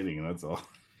me hating it, that's all.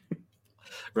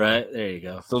 Right, there you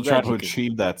go. Still trying to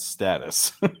achieve that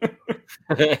status.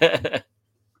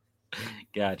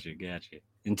 Gotcha.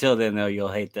 Until then, though, you'll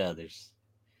hate the others.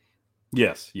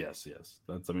 Yes. That's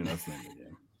the name of the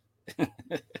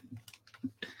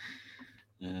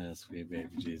game. Sweet baby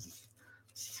Jesus.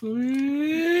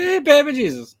 Sweet baby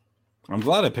Jesus. I'm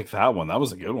glad I picked that one. That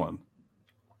was a good one.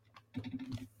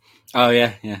 Oh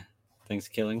yeah.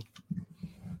 Thanksgiving.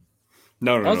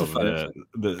 No.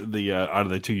 The out of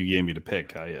the 2 you gave me to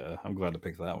pick, I'm glad to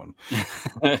pick that one.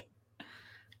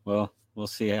 Well, We'll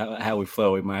see how we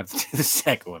flow. We might have to do the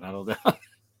second one. I don't know.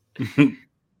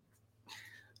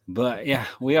 But yeah,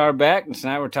 we are back. And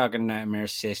tonight we're talking Nightmare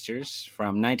Sisters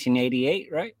from 1988,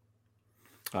 right?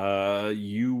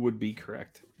 You would be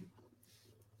correct.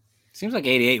 Seems like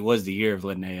 88 was the year of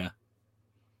Linnea.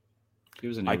 She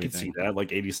was in I everything. could see that,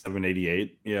 like 87,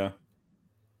 88. Yeah.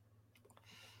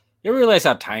 You ever realize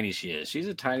how tiny she is? She's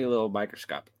a tiny little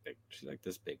microscopic thing. She's like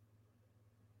this big.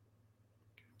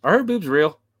 Are her boobs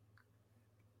real?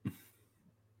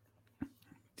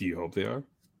 Do you hope they are?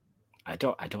 I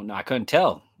don't know. I couldn't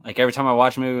tell. Like every time I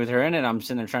watch a movie with her in it, I'm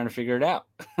sitting there trying to figure it out.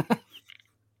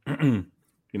 You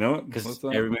know what? Because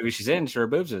every movie she's in, her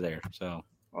boobs are there. So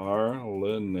are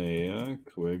Linnea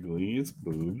Quigley's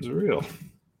boobs real?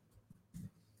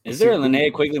 Is there a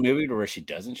Linnea Quigley movie where she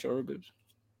doesn't show her boobs?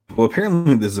 Well,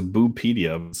 apparently there's a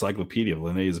boobpedia, encyclopedia of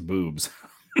Linnea's boobs.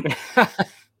 Of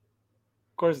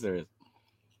course there is.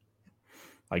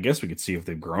 I guess we could see if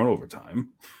they've grown over time.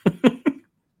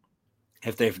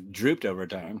 If they've drooped over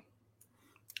time.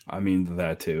 I mean,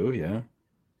 that too, yeah.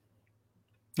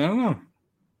 I don't know.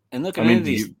 And looking into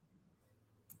these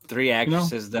three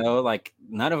actresses, though, like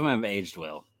none of them have aged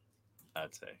well,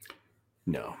 I'd say.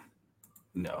 No.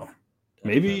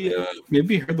 Maybe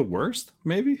her the worst,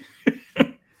 maybe?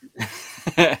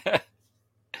 I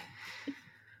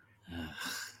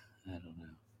don't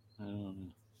know.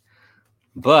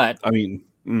 But I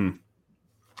mean,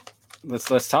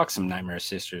 let's talk some Nightmare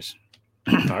Sisters.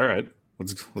 All right,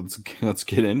 let's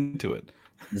get into it.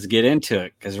 Let's get into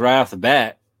it because right off the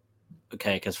bat,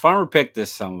 okay, because Farmer picked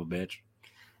this son of a bitch.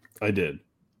 I did,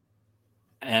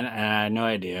 and I had no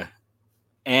idea.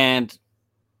 And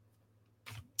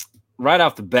right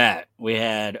off the bat, we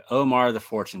had Omar the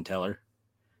fortune teller,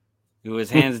 who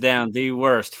was hands down the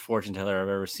worst fortune teller I've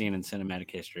ever seen in cinematic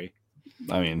history.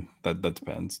 I mean, that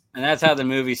depends. And that's how the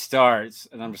movie starts.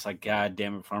 And I'm just like, God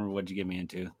damn it, Farmer, what'd you get me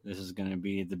into? This is going to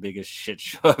be the biggest shit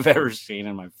show I've ever seen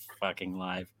in my fucking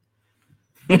life.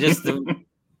 And just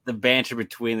the banter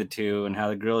between the two and how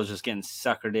the girl is just getting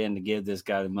suckered in to give this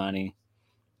guy the money.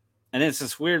 And it's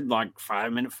this weird, like,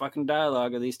 5-minute fucking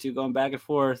dialogue of these two going back and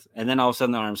forth. And then all of a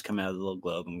sudden the arms come out of the little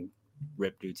globe and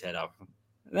rip dude's head off.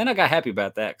 And then I got happy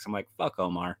about that because I'm like, fuck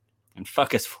Omar and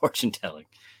fuck his fortune telling.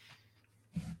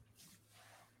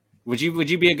 Would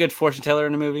you be a good fortune teller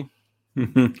in a movie?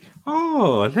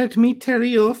 Oh, let me tell you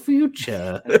your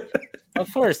future. Well,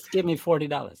 first, give me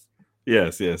 $40.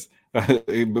 Yes. But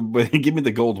give me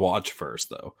the gold watch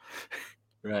first, though.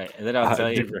 Right, and then I'll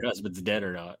tell you if your husband's dead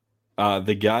or not.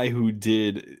 The guy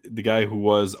who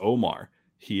was Omar,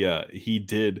 he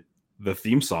did the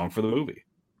theme song for the movie.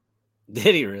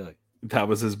 Did he really? That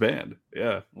was his band.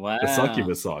 Yeah. Wow. The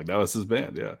Succubus song. That was his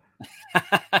band. Yeah.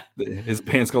 His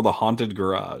band's called The Haunted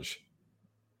Garage.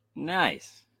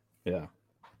 Nice. Yeah.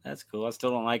 That's cool. I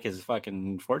still don't like his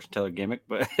fucking fortune teller gimmick,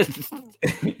 but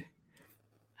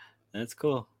that's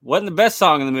cool. Wasn't the best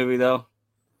song in the movie, though.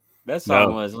 Best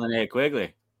song was Linnea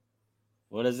Quigley.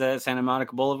 What is that? Santa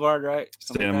Monica Boulevard, right?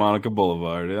 Something Santa Monica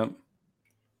Boulevard, yeah.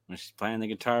 When she's playing the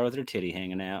guitar with her titty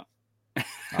hanging out.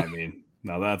 I mean,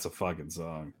 now that's a fucking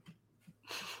song.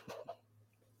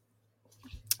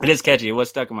 It is catchy. It was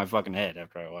stuck in my fucking head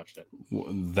after I watched it.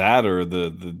 That or the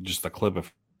just the clip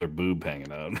of their boob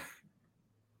hanging out.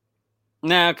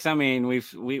 No, because I mean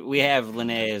we have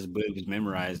Linnea's boobs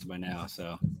memorized by now,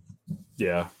 so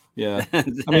yeah. I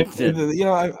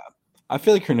mean, I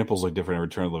feel like her nipples look different in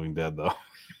Return of the Living Dead, though.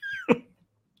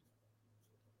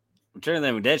 Return of the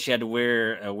Living Dead, she had to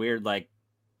wear a weird like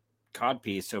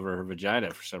codpiece over her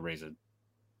vagina for some reason.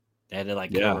 They had to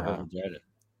like cover her vagina.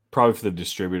 Probably for the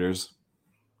distributors.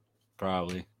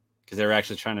 Probably because they were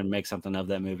actually trying to make something of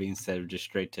that movie instead of just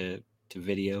straight to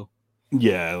video.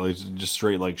 Yeah, like just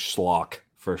straight like schlock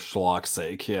for schlock's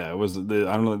sake. Yeah, it was. I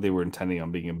don't know if they were intending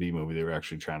on being a B movie. They were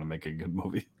actually trying to make a good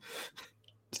movie.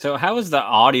 So how was the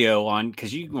audio on?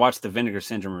 Because you watched the Vinegar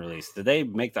Syndrome release. Did they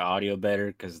make the audio better?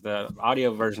 Because the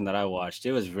audio version that I watched,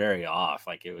 it was very off.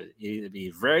 Like it would either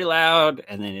be very loud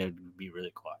and then it would be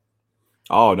really quiet.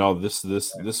 Oh no, this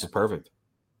is perfect.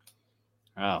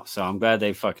 Oh, so I'm glad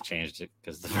they fucking changed it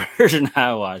because the version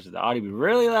I watched, the audio be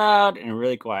really loud and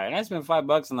really quiet. And I spent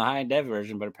 $5 on the high def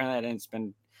version, but apparently I didn't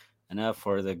spend enough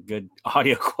for the good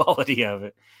audio quality of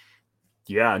it.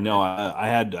 Yeah, no, I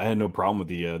had no problem with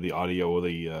the audio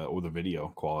or the video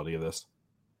quality of this.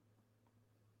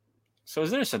 So,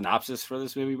 is there a synopsis for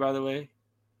this movie, by the way?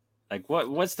 Like,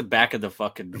 what's the back of the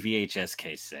fucking VHS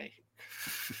case say?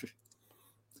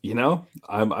 You know,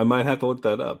 I might have to look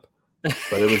that up.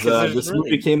 But it was this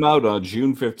movie came out on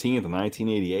June 15th,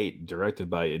 1988,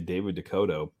 directed by David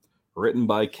Dakota, written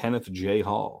by Kenneth J.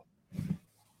 Hall.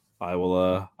 I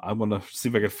will. I want to see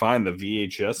if I can find the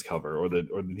VHS cover or the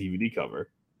DVD cover,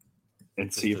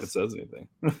 and see if it says anything.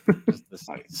 Just the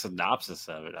synopsis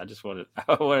of it. I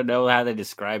want to know how they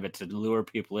describe it to lure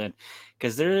people in,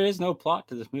 because there is no plot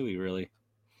to this movie really.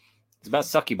 It's about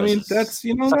succubuses.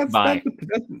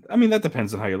 I mean, that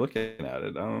depends on how you're looking at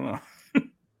it. I don't know.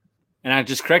 And I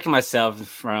just corrected myself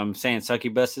from saying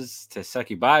succubuses to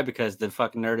succubi because the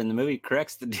fucking nerd in the movie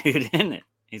corrects the dude in it.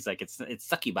 He's like, it's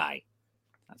succubi,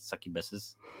 not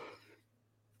succubuses.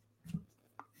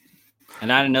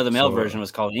 And I didn't know the male version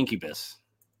was called Incubus.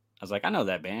 I was like, I know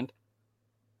that band.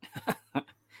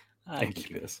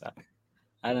 Incubus.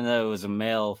 I didn't know it was a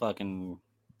male fucking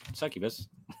succubus.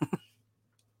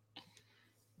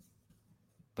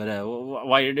 But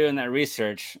while you're doing that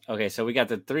research, okay, so we got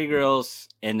the three girls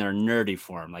in their nerdy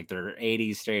form, like their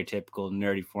 80s stereotypical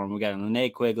nerdy form. We got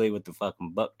Linnea Quigley with the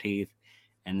fucking buck teeth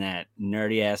and that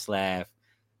nerdy ass laugh.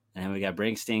 And then we got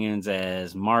Brinke Stevens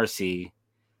as Marcy,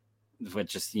 with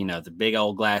just, the big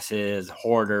old glasses,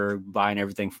 hoarder, buying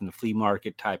everything from the flea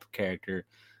market type of character.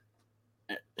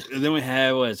 And then we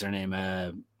have, what's her name?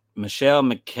 Michelle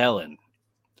McKellen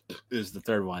is the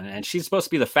third one. And she's supposed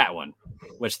to be the fat one,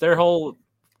 which their whole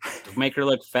to make her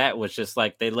look fat was just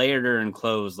like they layered her in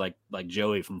clothes like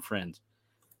Joey from Friends.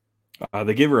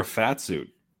 They gave her a fat suit.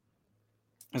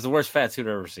 It's the worst fat suit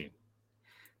I've ever seen.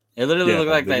 It literally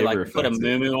looked like they put a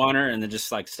moo on her and then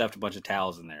just like stuffed a bunch of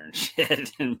towels in there and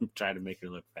shit and tried to make her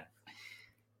look fat.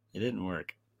 It didn't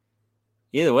work.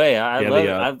 Either way,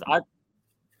 I thought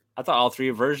all three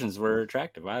versions were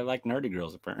attractive. I like nerdy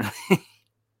girls apparently.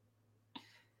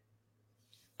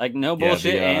 Like no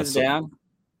bullshit, hands down.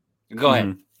 Go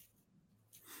ahead.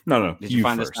 No. Did you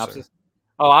find the synopsis?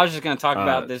 Oh, I was just going to talk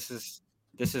about this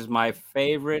is my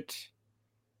favorite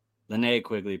Linnea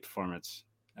Quigley performance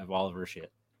of all of her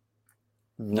shit.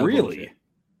 No really? Bullshit.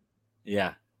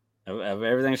 Yeah. Of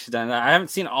everything she's done. I haven't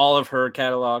seen all of her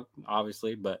catalog,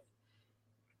 obviously, but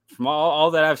from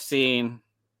all that I've seen,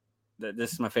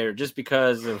 this is my favorite just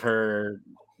because of her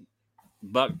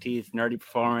buck teeth, nerdy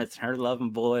performance, her loving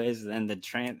boys, and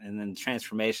then the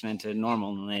transformation into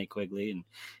normal Linnea Quigley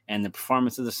and the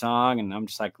performance of the song. And I'm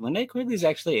just like, Linnea Quigley's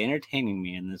actually entertaining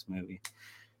me in this movie,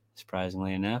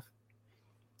 surprisingly enough.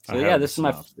 So yeah, this is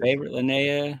my favorite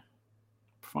Linnea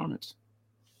performance.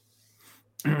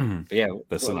 But yeah,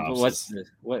 the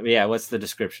synopsis. What's the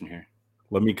description here?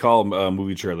 Let me call him a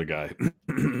movie trailer guy.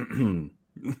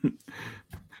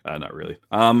 Not really.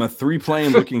 Three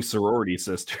plain-looking sorority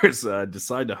sisters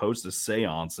decide to host a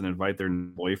seance and invite their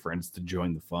boyfriends to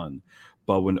join the fun.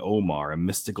 But when Omar, a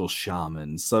mystical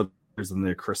shaman, suckers in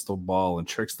their crystal ball and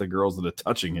tricks the girls into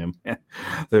touching him,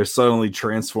 they're suddenly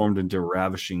transformed into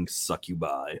ravishing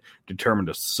succubi, determined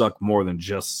to suck more than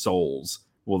just souls.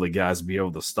 Will the guys be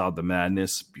able to stop the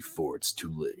madness before it's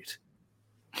too late?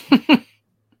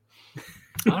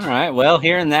 All right. Well,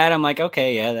 hearing that, I'm like,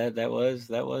 okay, yeah, that was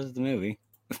the movie.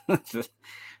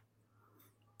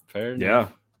 Fair enough. Yeah,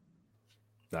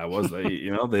 that was they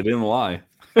didn't lie.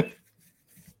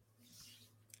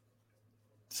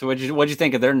 So what'd you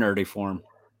think of their nerdy form?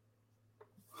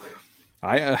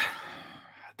 I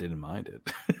didn't mind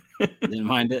it. Didn't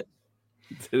mind it.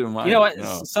 Didn't mind. You know what?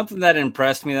 No. Something that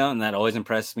impressed me though, and that always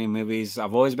impresses me in movies.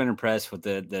 I've always been impressed with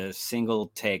the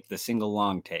single take, the single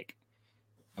long take.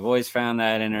 I've always found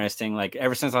that interesting. Like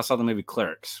ever since I saw the movie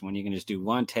Clerks, when you can just do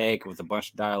one take with a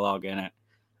bunch of dialogue in it,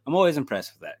 I'm always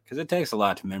impressed with that because it takes a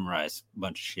lot to memorize a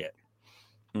bunch of shit.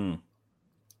 Mm.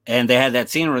 And they had that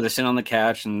scene where they're sitting on the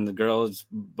couch and the girls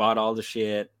bought all the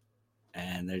shit,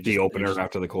 and they're just the opener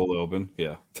after the cold open,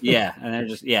 yeah, and they're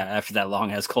just after that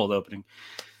long ass cold opening,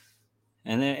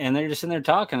 and they're just sitting there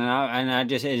talking, and it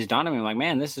just dawned on me like,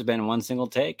 man, this has been one single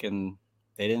take, and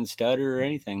they didn't stutter or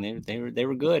anything. They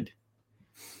were good.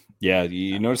 Yeah,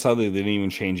 you notice how they didn't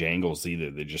even change angles either.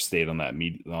 They just stayed on that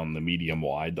on the medium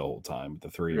wide the whole time with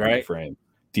the three right frame.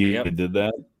 Do you did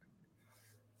that?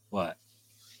 What?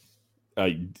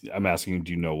 I'm asking,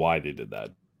 do you know why they did that?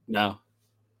 No.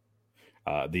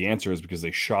 The answer is because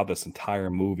they shot this entire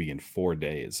movie in 4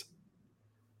 days.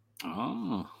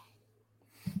 Oh,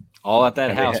 all at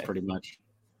that house, pretty much.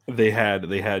 They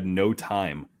had no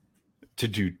time to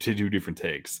do different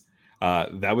takes.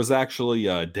 That was actually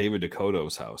David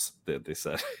Dakota's house that they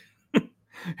said.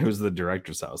 It was the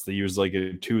director's house. They used like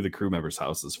two of the crew members'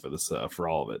 houses for this for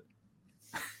all of it.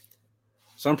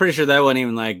 So I'm pretty sure that wasn't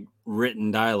even like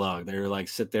written dialogue. They were like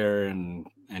sit there and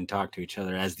talk to each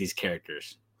other as these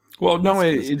characters. Well, no,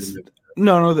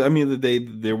 no. I mean,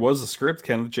 there was a script.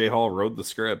 Kenneth J. Hall wrote the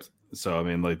script, so I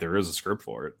mean, like there is a script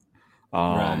for it.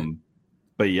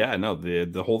 But yeah, no,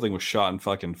 the whole thing was shot in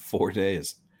fucking 4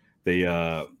 days. They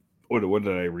what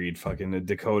did I read? Fucking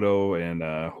Dakota and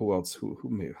who else? Who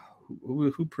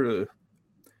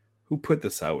put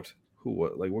this out?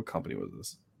 What company was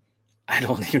this? I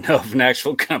don't even know if an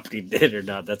actual company did or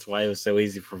not. That's why it was so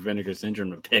easy for Vinegar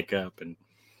Syndrome to pick up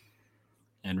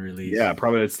and release. Yeah,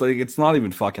 probably. It's not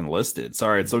even fucking listed.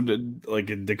 Sorry, it's so like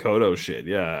a Dakota shit.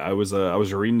 Yeah, I was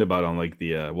reading about on like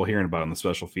the hearing about on the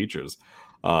special features.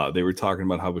 They were talking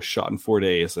about how it was shot in 4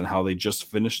 days and how they just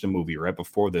finished a movie right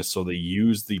before this, so they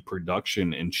used the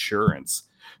production insurance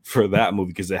for that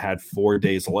movie because they had 4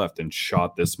 days left and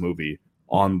shot this movie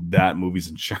on that movie's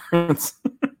insurance.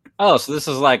 Oh, so this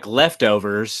is like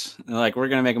leftovers. Like we're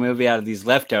gonna make a movie out of these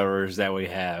leftovers that we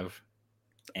have.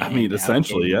 I mean,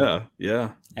 essentially, yeah.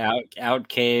 Out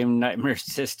came Nightmare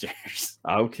Sisters.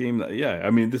 Out came that. Yeah, I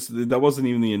mean, that wasn't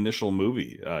even the initial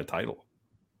movie title.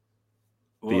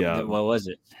 What was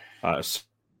it?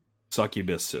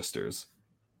 Succubus Sisters.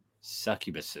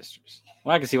 Succubus Sisters.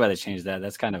 Well, I can see why they changed that.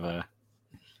 That's kind of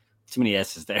too many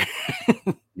S's there.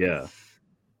 Yeah,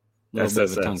 That's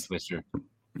a tongue twister.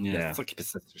 Yeah. Succubus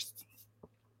Sisters.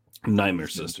 Nightmare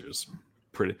Sisters.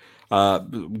 Pretty.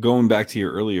 Going back to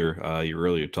your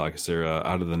earlier talk, is there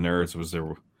out of the nerds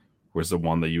was the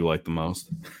one that you liked the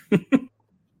most?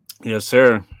 Yes,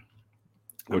 sir.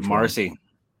 Which Marcy, one?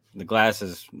 the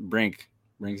glasses, Brinke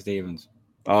Stevens.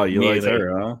 Oh, you liked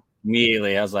her, huh?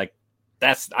 Immediately, I was like,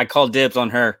 I called dibs on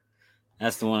her.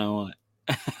 That's the one I want.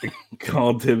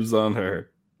 Called dibs on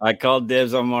her. I called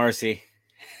dibs on Marcy.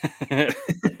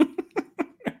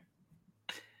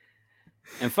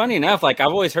 And funny enough, like I've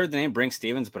always heard the name Brinke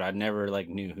Stevens, but I never like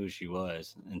knew who she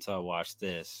was until I watched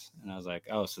this. And I was like,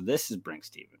 oh, so this is Brinke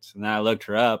Stevens. And then I looked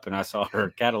her up and I saw her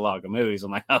catalog of movies.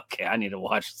 I'm like, okay, I need to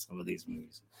watch some of these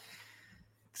movies.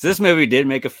 Because this movie did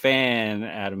make a fan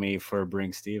out of me for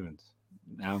Brinke Stevens.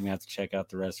 Now I'm gonna have to check out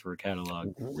the rest of her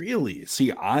catalog. Really?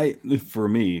 See, for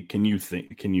me, can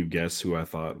you guess who I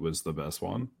thought was the best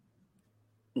one?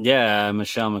 Yeah,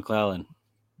 Michelle McClellan.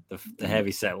 The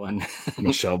heavy set one.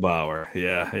 Michelle Bauer.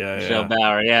 Yeah. Michelle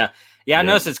Bauer. Yeah. I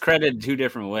noticed it's credited 2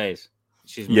 different ways.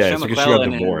 She's Michelle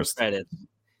McClellan. She got divorced. Credits.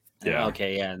 Yeah.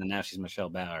 Okay. Yeah. And then now she's Michelle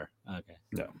Bauer. Okay.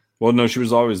 Yeah. Well, no, she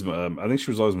was always. I think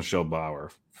she was always Michelle Bauer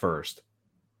first.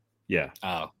 Yeah.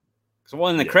 Oh. So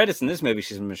in the credits in this movie,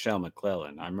 she's Michelle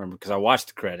McClellan. I remember because I watched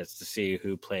the credits to see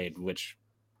who played which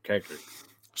character.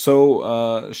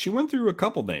 So she went through a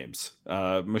couple names.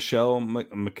 Michelle,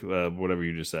 whatever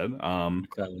you just said.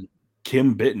 McClellan.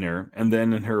 Kim Bittner, and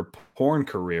then in her porn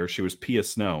career, she was Pia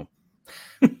Snow.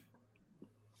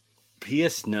 Pia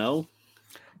Snow.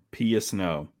 Pia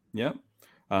Snow. Yep.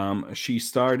 She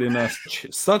starred in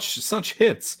such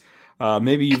hits.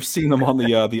 Maybe you've seen them on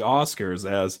the Oscars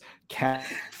as Cat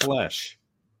Flesh,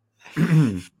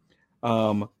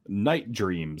 Night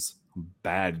Dreams,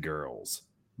 Bad Girls,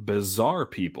 Bizarre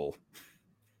People.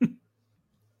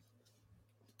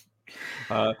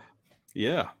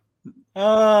 Yeah.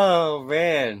 Oh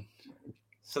man.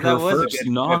 So her that was first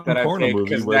non-porno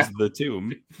movie was The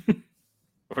Tomb.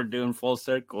 We're doing full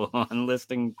circle on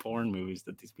listing porn movies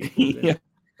that these people did.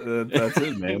 That's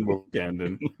it, man. We're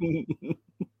ending.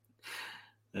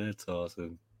 That's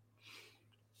awesome.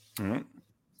 All right.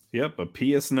 Yep, a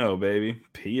Pia Snow, baby.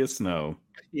 Pia Snow.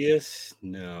 Yes,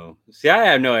 no. See, I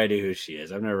have no idea who she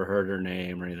is. I've never heard her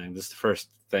name or anything. This is the first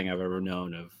thing I've ever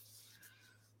known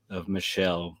of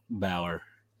Michelle Bauer.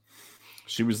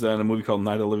 She was in a movie called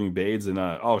Night of Living Babes, and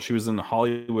she was in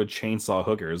Hollywood Chainsaw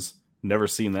Hookers. Never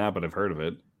seen that, but I've heard of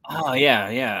it. Oh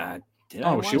yeah.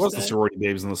 She was the sorority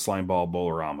babes in the Slime Ball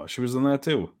Bolorama. She was in that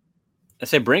too. I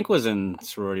said Brinke was in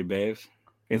Sorority Babes,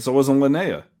 and so wasn't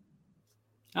Linnea.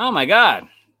 Oh my God.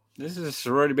 This is a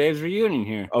Sorority Babes reunion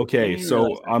here. Okay,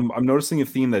 so I'm noticing a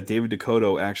theme that David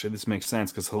Dakota, actually, this makes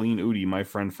sense because Helene Udi, my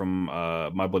friend from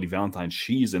My Bloody Valentine,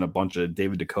 she's in a bunch of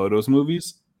David Dakota's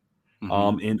movies.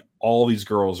 Mm-hmm. And all these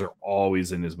girls are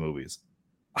always in his movies.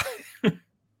 They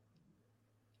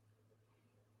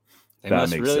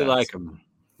must really sense. Like him.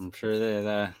 I'm sure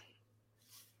they're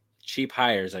cheap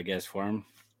hires, I guess, for him.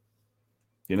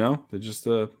 You know, they're just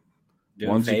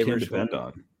ones you can depend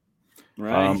on.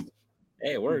 Right.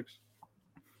 Hey, it works.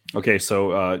 Okay,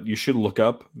 so you should look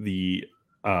up the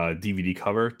DVD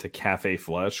cover to Cafe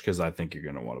Flesh because I think you're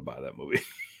going to want to buy that movie.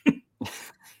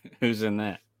 Who's in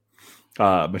that?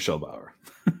 Michelle Bauer.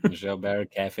 Michelle Bauer,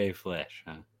 Cafe Flesh.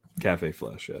 Huh? Cafe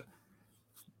Flesh, yeah.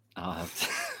 I'll have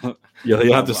to.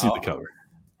 You'll have to see the cover.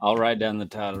 I'll write down the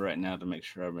title right now to make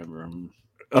sure I remember him.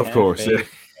 Of course,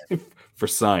 yeah. For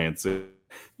science.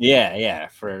 Yeah,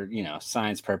 for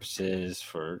science purposes,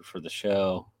 for the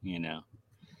show,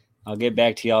 I'll get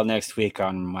back to y'all next week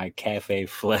on my Cafe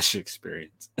Flesh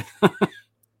experience.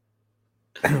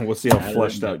 We'll see how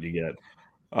fleshed out you get.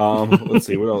 Let's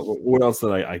see what else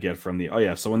did I get from the. Oh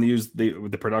yeah, so when they used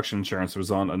the production insurance, it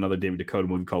was on another David Dakota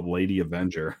movie called Lady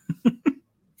Avenger.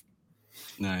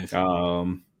 Nice.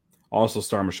 Also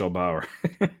star Michelle Bauer.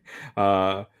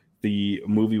 The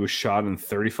movie was shot in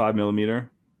 35 millimeter.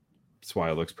 That's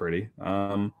why it looks pretty.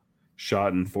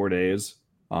 Shot in 4 days.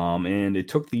 And it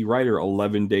took the writer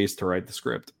 11 days to write the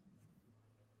script.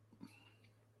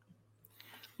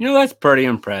 You know, that's pretty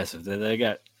impressive that they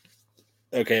got.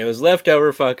 Okay, it was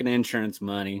leftover fucking insurance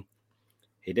money.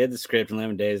 He did the script in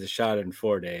 11 days. They shot it in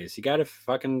 4 days. You got to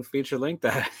fucking feature length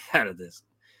out of this.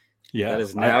 Yeah, that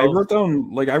is I wrote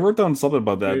down something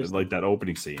about that, like that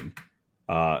opening scene.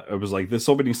 It was like this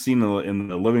opening scene in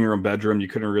the living room bedroom. You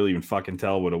couldn't really even fucking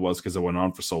tell what it was because it went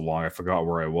on for so long. I forgot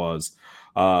where I was.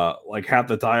 Like half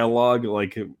the dialogue,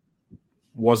 like it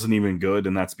wasn't even good,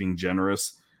 and that's being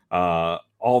generous.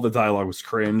 All the dialogue was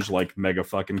cringe, like mega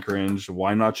fucking cringe.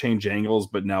 Why not change angles?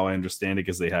 But now I understand it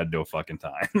because they had no fucking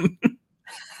time.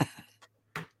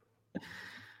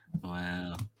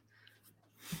 Wow.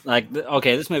 Like,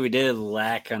 okay, this movie did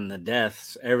lack on the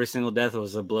deaths. Every single death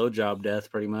was a blowjob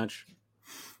death, pretty much.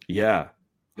 Yeah.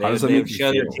 How does that make you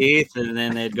feel? Their teeth, and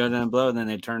then they'd go down and blow, and then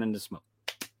they'd turn into smoke.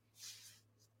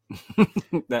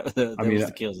 that was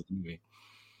the kills of the movie.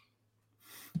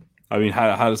 I mean,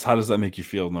 how does that make you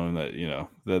feel knowing that, you know,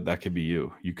 that could be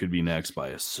you? You could be next by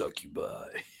a succubi.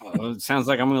 Well, it sounds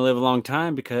like I'm going to live a long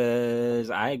time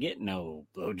because I get no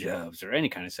blowjobs or any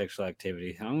kind of sexual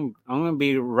activity. I'm going to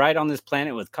be right on this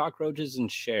planet with cockroaches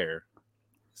and Cher.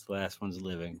 This last one's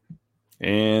living.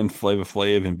 And Flava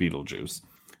Flav and Beetlejuice.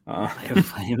 Flava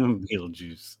Flav and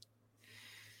Beetlejuice.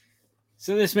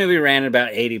 So this movie ran about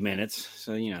 80 minutes.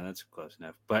 So, you know, that's close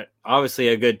enough. But obviously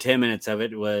a good 10 minutes of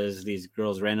it was these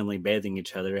girls randomly bathing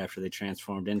each other after they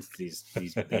transformed into these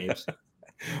babes.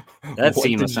 That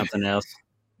scene was something else.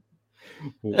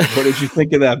 What did you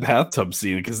think of that bathtub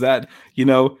scene? Because that, you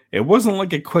know, it wasn't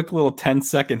like a quick little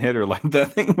 10-second hitter. Like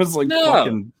that thing was like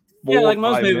fucking 4 like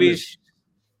most movies. Minutes.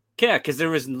 Yeah, because there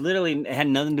was literally, it had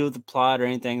nothing to do with the plot or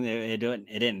anything. It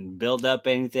didn't build up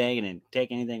anything and didn't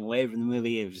take anything away from the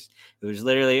movie. It was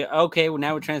literally, okay, well,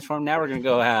 now we're transformed. Now we're going to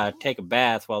go take a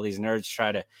bath while these nerds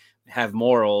try to have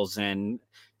morals and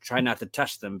try not to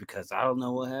touch them because I don't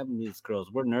know what happened to these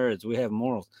girls. We're nerds. We have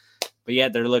morals. But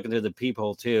yet they're looking through the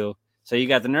peephole too. So you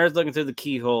got the nerds looking through the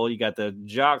keyhole. You got the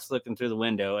jocks looking through the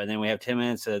window. And then we have 10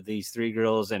 minutes of these 3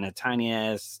 girls in a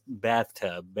tiny-ass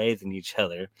bathtub bathing each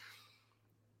other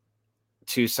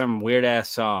to some weird ass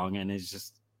song, and it's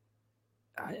just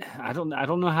I don't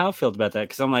know how I felt about that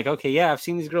because I'm like, okay, yeah, I've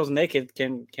seen these girls naked.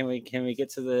 Can we get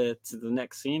to the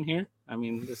next scene here? I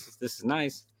mean, this is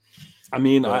nice. I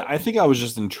mean, I think I was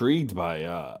just intrigued by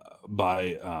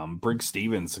Brinke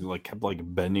Stevens, who like kept like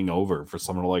bending over for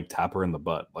someone to like tap her in the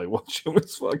butt, like while she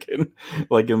was fucking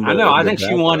like in the, I know. I think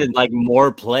she wanted like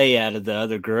more play out of the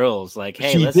other girls. Like,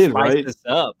 hey, let's spice this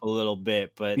up a little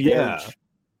bit. But yeah.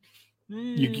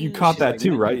 You caught that like,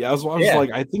 too, right? Yeah, I was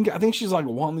like, I think she's like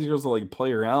wanting these girls to like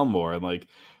play around more, and like,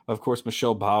 of course,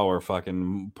 Michelle Bauer,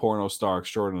 fucking porno star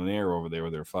extraordinaire over there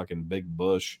with her fucking big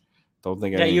bush. Don't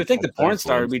think. Yeah, you'd think the porn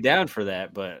star would be down for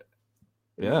that, but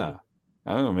yeah,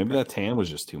 I don't know. Maybe that tan was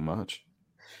just too much.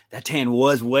 That tan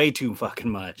was way too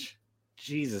fucking much.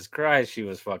 Jesus Christ, she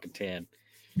was fucking tan.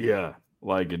 Yeah.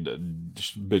 Like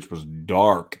bitch was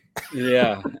dark.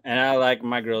 Yeah, and I like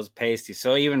my girls pasty.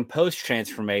 So even post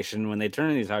transformation, when they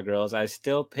turn into these hot girls, I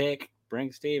still pick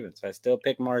Brinke Stevens. I still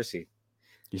pick Marcy.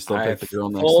 You still pick the girl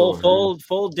next door.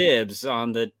 Full dibs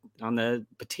on the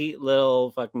petite little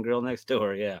fucking girl next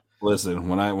door. Yeah. Listen,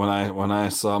 when I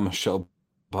saw Michelle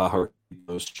Bauer eat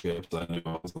those chips, I knew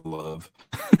I was in love.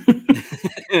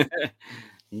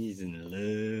 He's in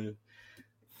love.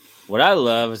 What I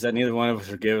love is that neither one of us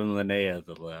are giving Linnea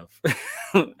the love.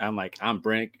 I'm like, I'm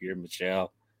Brinke, you're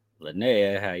Michelle.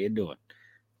 Linnea, how you doing?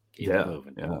 Keep it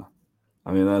moving. Yeah.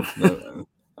 I mean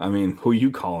I mean, who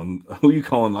you calling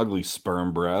ugly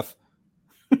sperm breath?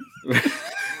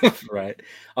 Right.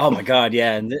 Oh my god,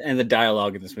 yeah. And the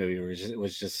dialogue in this movie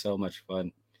was just so much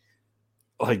fun.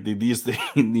 Like these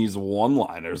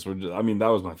one-liners were just, I mean, that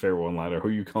was my favorite one-liner. Who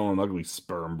you calling ugly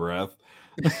sperm breath?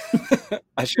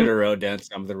 I should have wrote down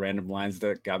some of the random lines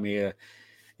that got me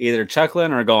either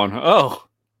chuckling or going, oh,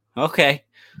 okay.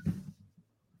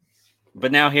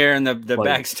 But now hearing the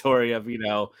backstory of,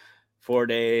 4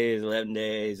 days, 11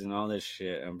 days, and all this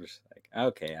shit, I'm just like,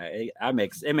 okay,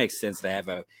 it makes sense to have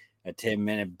a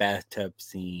 10-minute bathtub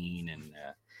scene,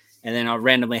 and then I'll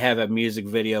randomly have a music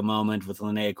video moment with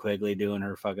Linnea Quigley doing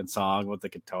her fucking song with the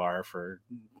guitar for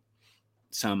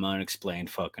some unexplained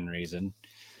fucking reason.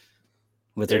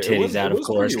 with their titties out, of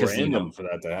course. It was pretty Because random for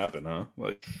that to happen, huh?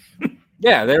 Like,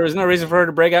 yeah, there was no reason for her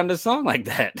to break out into a song like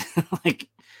that. like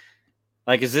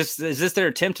is this their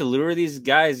attempt to lure these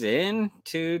guys in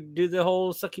to do the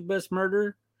whole succubus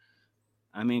murder?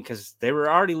 I mean, because they were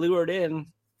already lured in.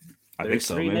 I think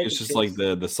so. Maybe it's just like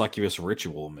the succubus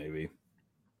ritual, maybe.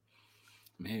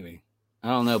 Maybe. I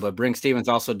don't know, but Brinke Stevens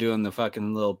also doing the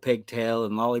fucking little pigtail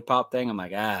and lollipop thing. I'm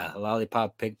like,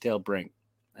 lollipop, pigtail, Brinke.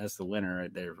 That's the winner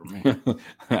right there for me.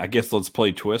 I guess let's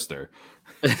play Twister.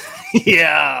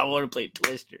 Yeah, I want to play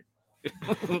Twister.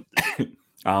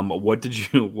 What did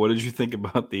you think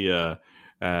about the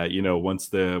once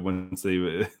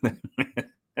the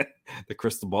the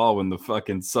crystal ball when the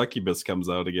fucking succubus comes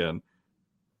out again?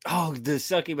 Oh, the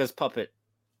succubus puppet.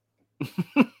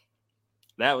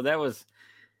 That's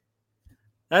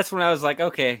when I was like,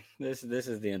 okay, this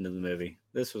is the end of the movie.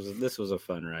 This was a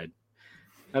fun ride.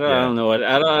 I don't know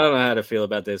how to feel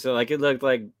about this. So, like, it looked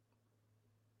like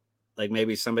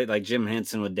maybe somebody like Jim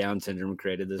Henson with Down syndrome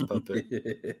created this puppet.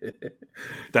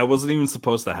 That wasn't even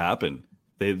supposed to happen.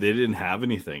 They didn't have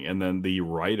anything. And then the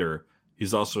writer,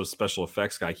 he's also a special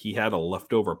effects guy. He had a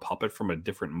leftover puppet from a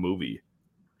different movie.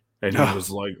 And he was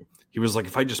like,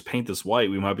 if I just paint this white,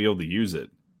 we might be able to use it.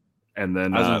 And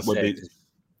then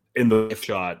in the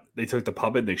shot, they took the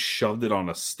puppet and they shoved it on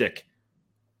a stick.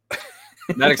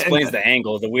 That explains the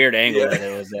angle, the weird angle that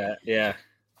it was at. Yeah.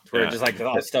 Where it just like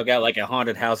all stuck out like a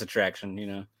haunted house attraction, you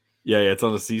know? Yeah, it's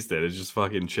on a C-stand. It's just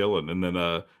fucking chilling. And then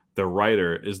the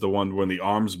writer is the one, when the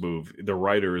arms move, the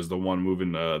writer is the one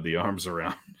moving the arms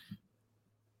around.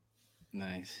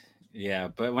 Nice. Yeah,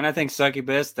 but when I think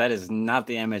succubus, that is not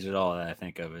the image at all that I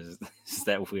think of. Is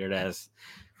that weird ass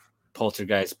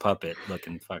poltergeist puppet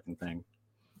looking fucking thing.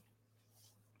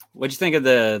 What'd you think of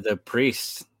the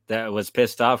priest that was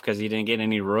pissed off because he didn't get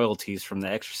any royalties from The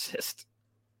Exorcist?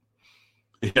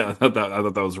 Yeah, I thought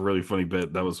that was a really funny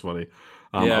bit. That was funny.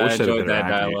 I enjoyed that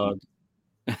dialogue.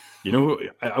 You know,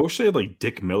 I wish they had like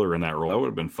Dick Miller in that role. That would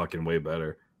have been fucking way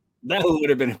better. That would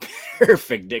have been a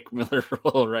perfect Dick Miller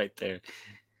role right there.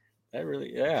 That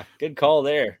really, good call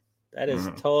there. That is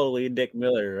totally Dick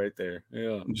Miller right there.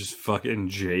 Yeah, just fucking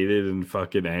jaded and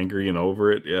fucking angry and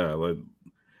over it. Yeah, like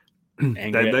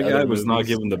that guy was not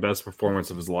given the best performance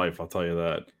of his life. I'll tell you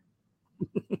that.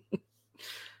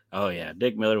 Oh yeah,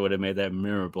 Dick Miller would have made that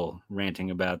memorable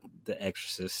ranting about The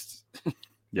Exorcist.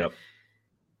 Yep.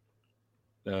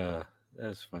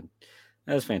 That's fun.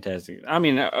 That was fantastic. I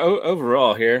mean,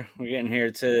 overall, here we're getting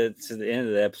here to the end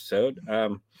of the episode.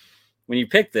 When you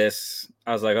picked this,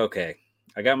 I was like, okay,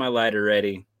 I got my lighter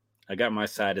ready. I got my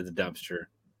side of the dumpster.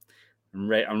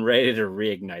 I'm ready to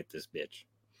reignite this bitch.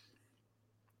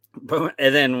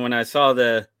 And then when I saw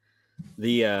the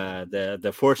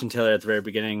fortune teller at the very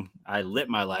beginning, I lit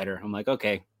my lighter. I'm like,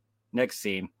 okay, next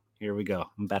scene. Here we go.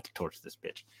 I'm about to torch this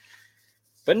bitch.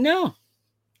 But no,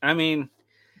 I mean,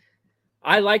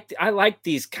 I like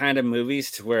these kind of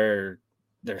movies to where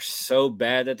they're so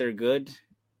bad that they're good.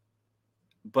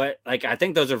 But like, I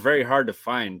think those are very hard to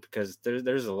find because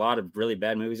there's a lot of really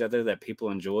bad movies out there that people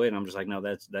enjoy, and I'm just like, no,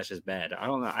 that's just bad. I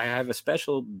don't know. I have a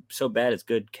special so bad it's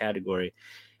good category,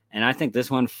 and I think this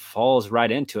one falls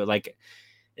right into it. Like,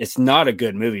 it's not a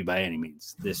good movie by any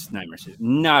means. This Nightmare is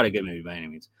not a good movie by any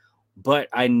means, but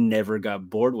I never got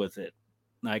bored with it.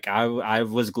 Like, I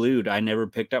was glued. I never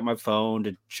picked up my phone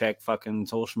to check fucking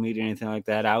social media or anything like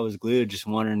that. I was glued, just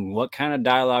wondering what kind of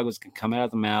dialogue was going to come out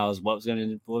of the mouths. What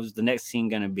was the next scene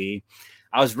going to be?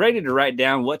 I was ready to write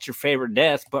down what's your favorite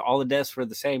death, but all the deaths were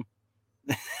the same.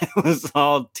 It was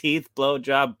all teeth,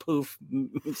 blowjob, poof,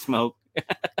 smoke.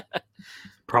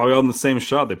 Probably all in the same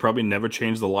shot. They probably never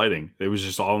changed the lighting. It was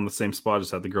just all in the same spot.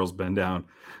 Just had the girls bend down.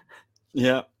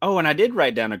 Yeah. Oh, and I did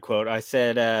write down a quote. I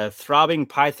said, throbbing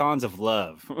pythons of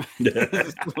love. I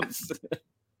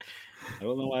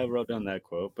don't know why I wrote down that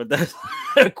quote, but that's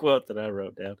a quote that I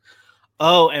wrote down.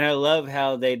 Oh, and I love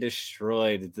how they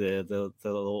destroyed the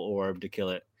little orb to kill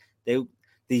it.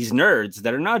 These nerds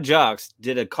that are not jocks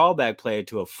did a callback play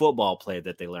to a football play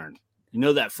that they learned. You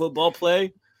know that football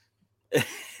play?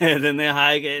 And then they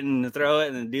hike it and throw it,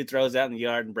 and the dude throws out in the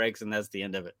yard and breaks, and that's the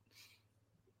end of it.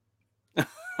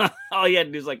 All you had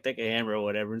to do is like take a hammer or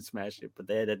whatever and smash it. But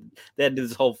they had to do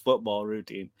this whole football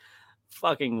routine.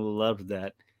 Fucking loved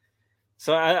that.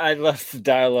 So I loved the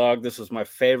dialogue. This was my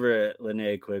favorite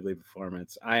Linnea Quigley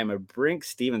performance. I am a Brinke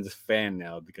Stevens fan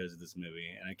now because of this movie,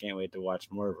 and I can't wait to watch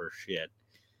more of her shit.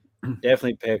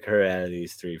 Definitely pick her out of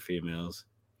these three females.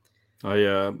 I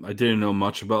didn't know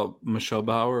much about Michelle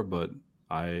Bauer, but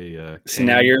so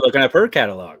now you're looking up her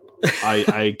catalog.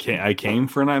 I came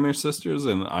for Nightmare Sisters,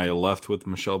 and I left with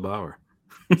Michelle Bauer.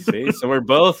 See, so we're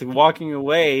both walking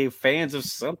away fans of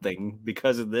something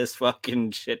because of this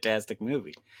fucking shit-tastic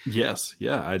movie. Yes,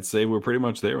 yeah, I'd say we're pretty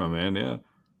much there, my man. Yeah.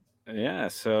 Yeah,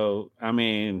 so I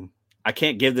mean, I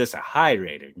can't give this a high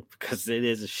rating because it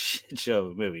is a shit show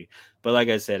of a movie. But like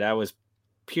I said, I was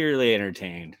purely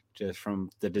entertained just from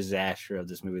the disaster of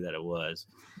this movie that it was.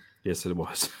 Yes, it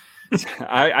was.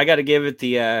 I got to give it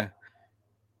the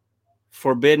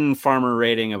Forbidden Farmer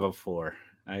rating of a 4.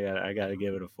 I got to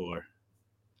give it a 4.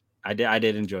 I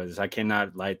did enjoy this. I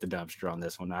cannot light the dumpster on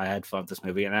this one. I had fun with this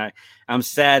movie, and I'm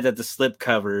sad that the slip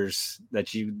covers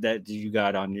that you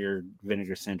got on your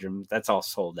Vinegar Syndrome, that's all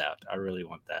sold out. I really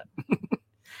want that,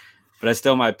 but I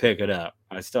still might pick it up.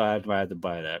 I might have to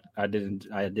buy that. I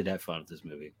did have fun with this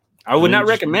movie. I would not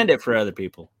recommend it for other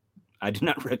people. I do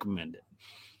not recommend it.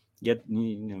 Yet,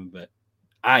 but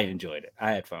I enjoyed it.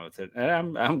 I had fun with it,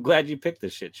 and I'm glad you picked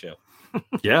this shit show.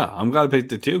 Yeah, I'm glad I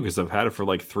picked it too because I've had it for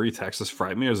like 3 Texas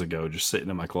Frightmares ago, just sitting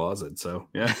in my closet. So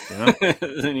yeah,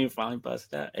 Then you finally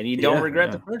bust out, and you don't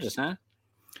regret the purchase, huh?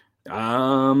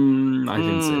 I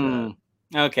can say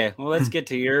that. Okay, well, let's get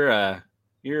to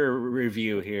your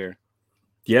review here.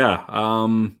 Yeah,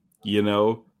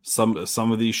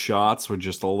 some of these shots were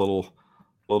just a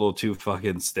little too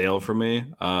fucking stale for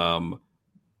me.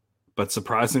 But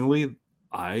surprisingly,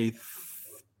 I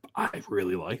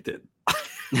really liked it.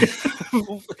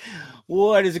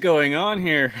 What is going on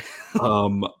here?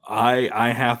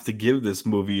 I have to give this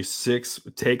movie 6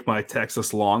 take my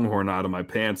Texas Longhorn out of my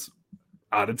pants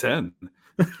out of 10.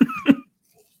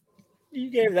 You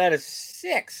gave that a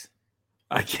 6.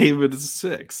 I gave it a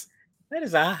 6. That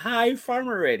is a high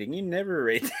farmer rating. You never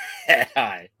rate that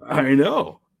high. I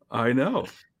know.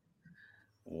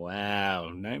 Wow.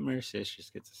 Nightmare Sisters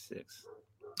gets a 6.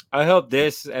 I hope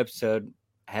this episode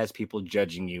has people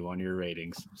judging you on your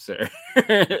ratings, sir.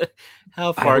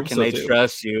 How far can they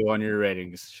trust you on your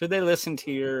ratings? Should they listen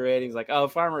to your ratings? Like, oh,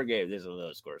 Farmer gave this a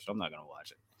low score, so I'm not going to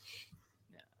watch it.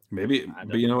 Yeah. Maybe,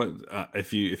 but you know what?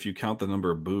 If you count the number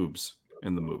of boobs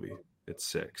in the movie, it's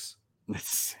 6.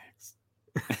 It's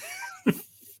 6.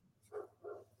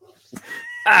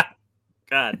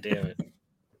 God damn it!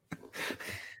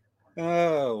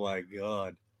 Oh my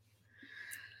god!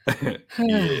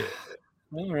 Yeah.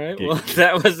 All right. Well,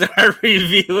 that was our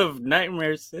review of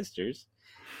Nightmare Sisters.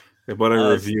 What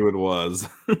a review it was.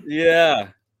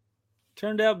 Yeah.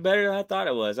 Turned out better than I thought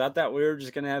it was. I thought we were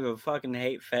just going to have a fucking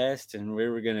hate fest and we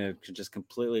were going to just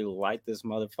completely light this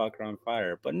motherfucker on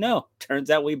fire. But no, turns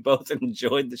out we both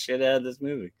enjoyed the shit out of this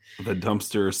movie. The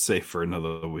dumpster is safe for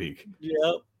another week.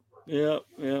 Yep.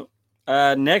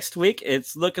 Next week,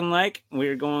 it's looking like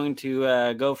we're going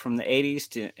to go from the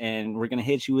 80s and we're going to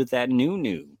hit you with that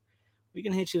new. We're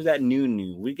gonna hit you with that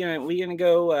new. We're gonna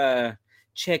go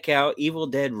check out Evil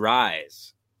Dead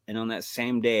Rise, and on that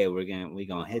same day, we're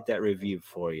gonna hit that review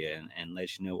for you and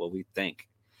let you know what we think.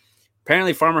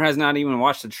 Apparently, Farmer has not even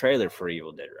watched the trailer for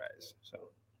Evil Dead Rise, so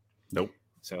nope.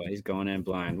 So he's going in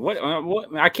blind. What?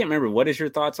 I can't remember. What is your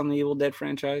thoughts on the Evil Dead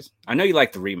franchise? I know you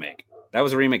like the remake. That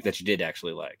was a remake that you did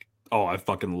actually like. Oh, I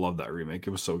fucking love that remake.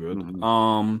 It was so good.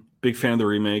 Mm-hmm. Big fan of the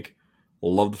remake.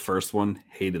 Love the first one.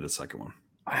 Hated the second one.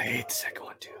 I hate the second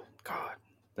one too. God,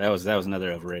 that was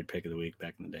another overrated pick of the week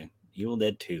back in the day. Evil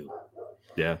Dead 2.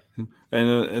 Yeah,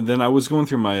 and then I was going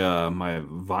through my my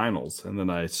vinyls, and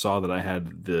then I saw that I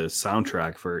had the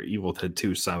soundtrack for Evil Dead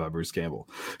 2, signed by Bruce Campbell.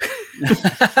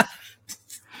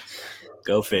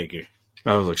 Go figure.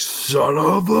 I was like, son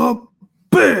of a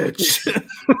bitch.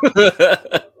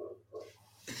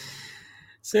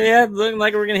 So yeah, looking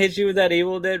like we're gonna hit you with that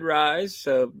Evil Dead Rise.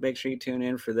 So make sure you tune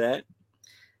in for that.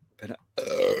 But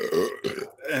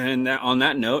and on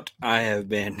that note, I have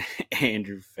been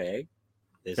Andrew Fagg,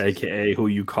 aka who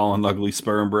you call an ugly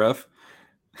sperm breath.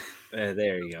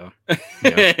 There you go.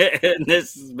 Yeah. And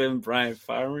this has been Brian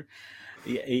Farmer.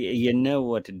 You know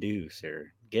what to do,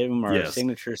 sir. Give him our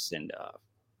signature send off.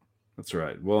 That's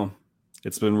right. Well,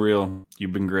 it's been real.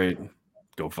 You've been great.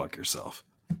 Go fuck yourself.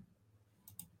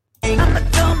 I'm a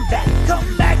come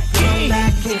back king.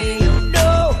 You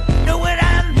know what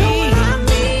I mean.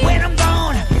 When I'm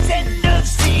gone, it's end of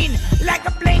scene. Like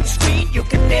a blank screen, you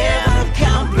can never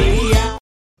count me out.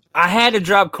 I had to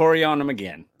drop Corey on him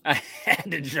again. But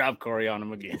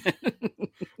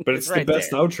it's right the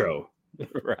best there. outro.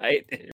 Right?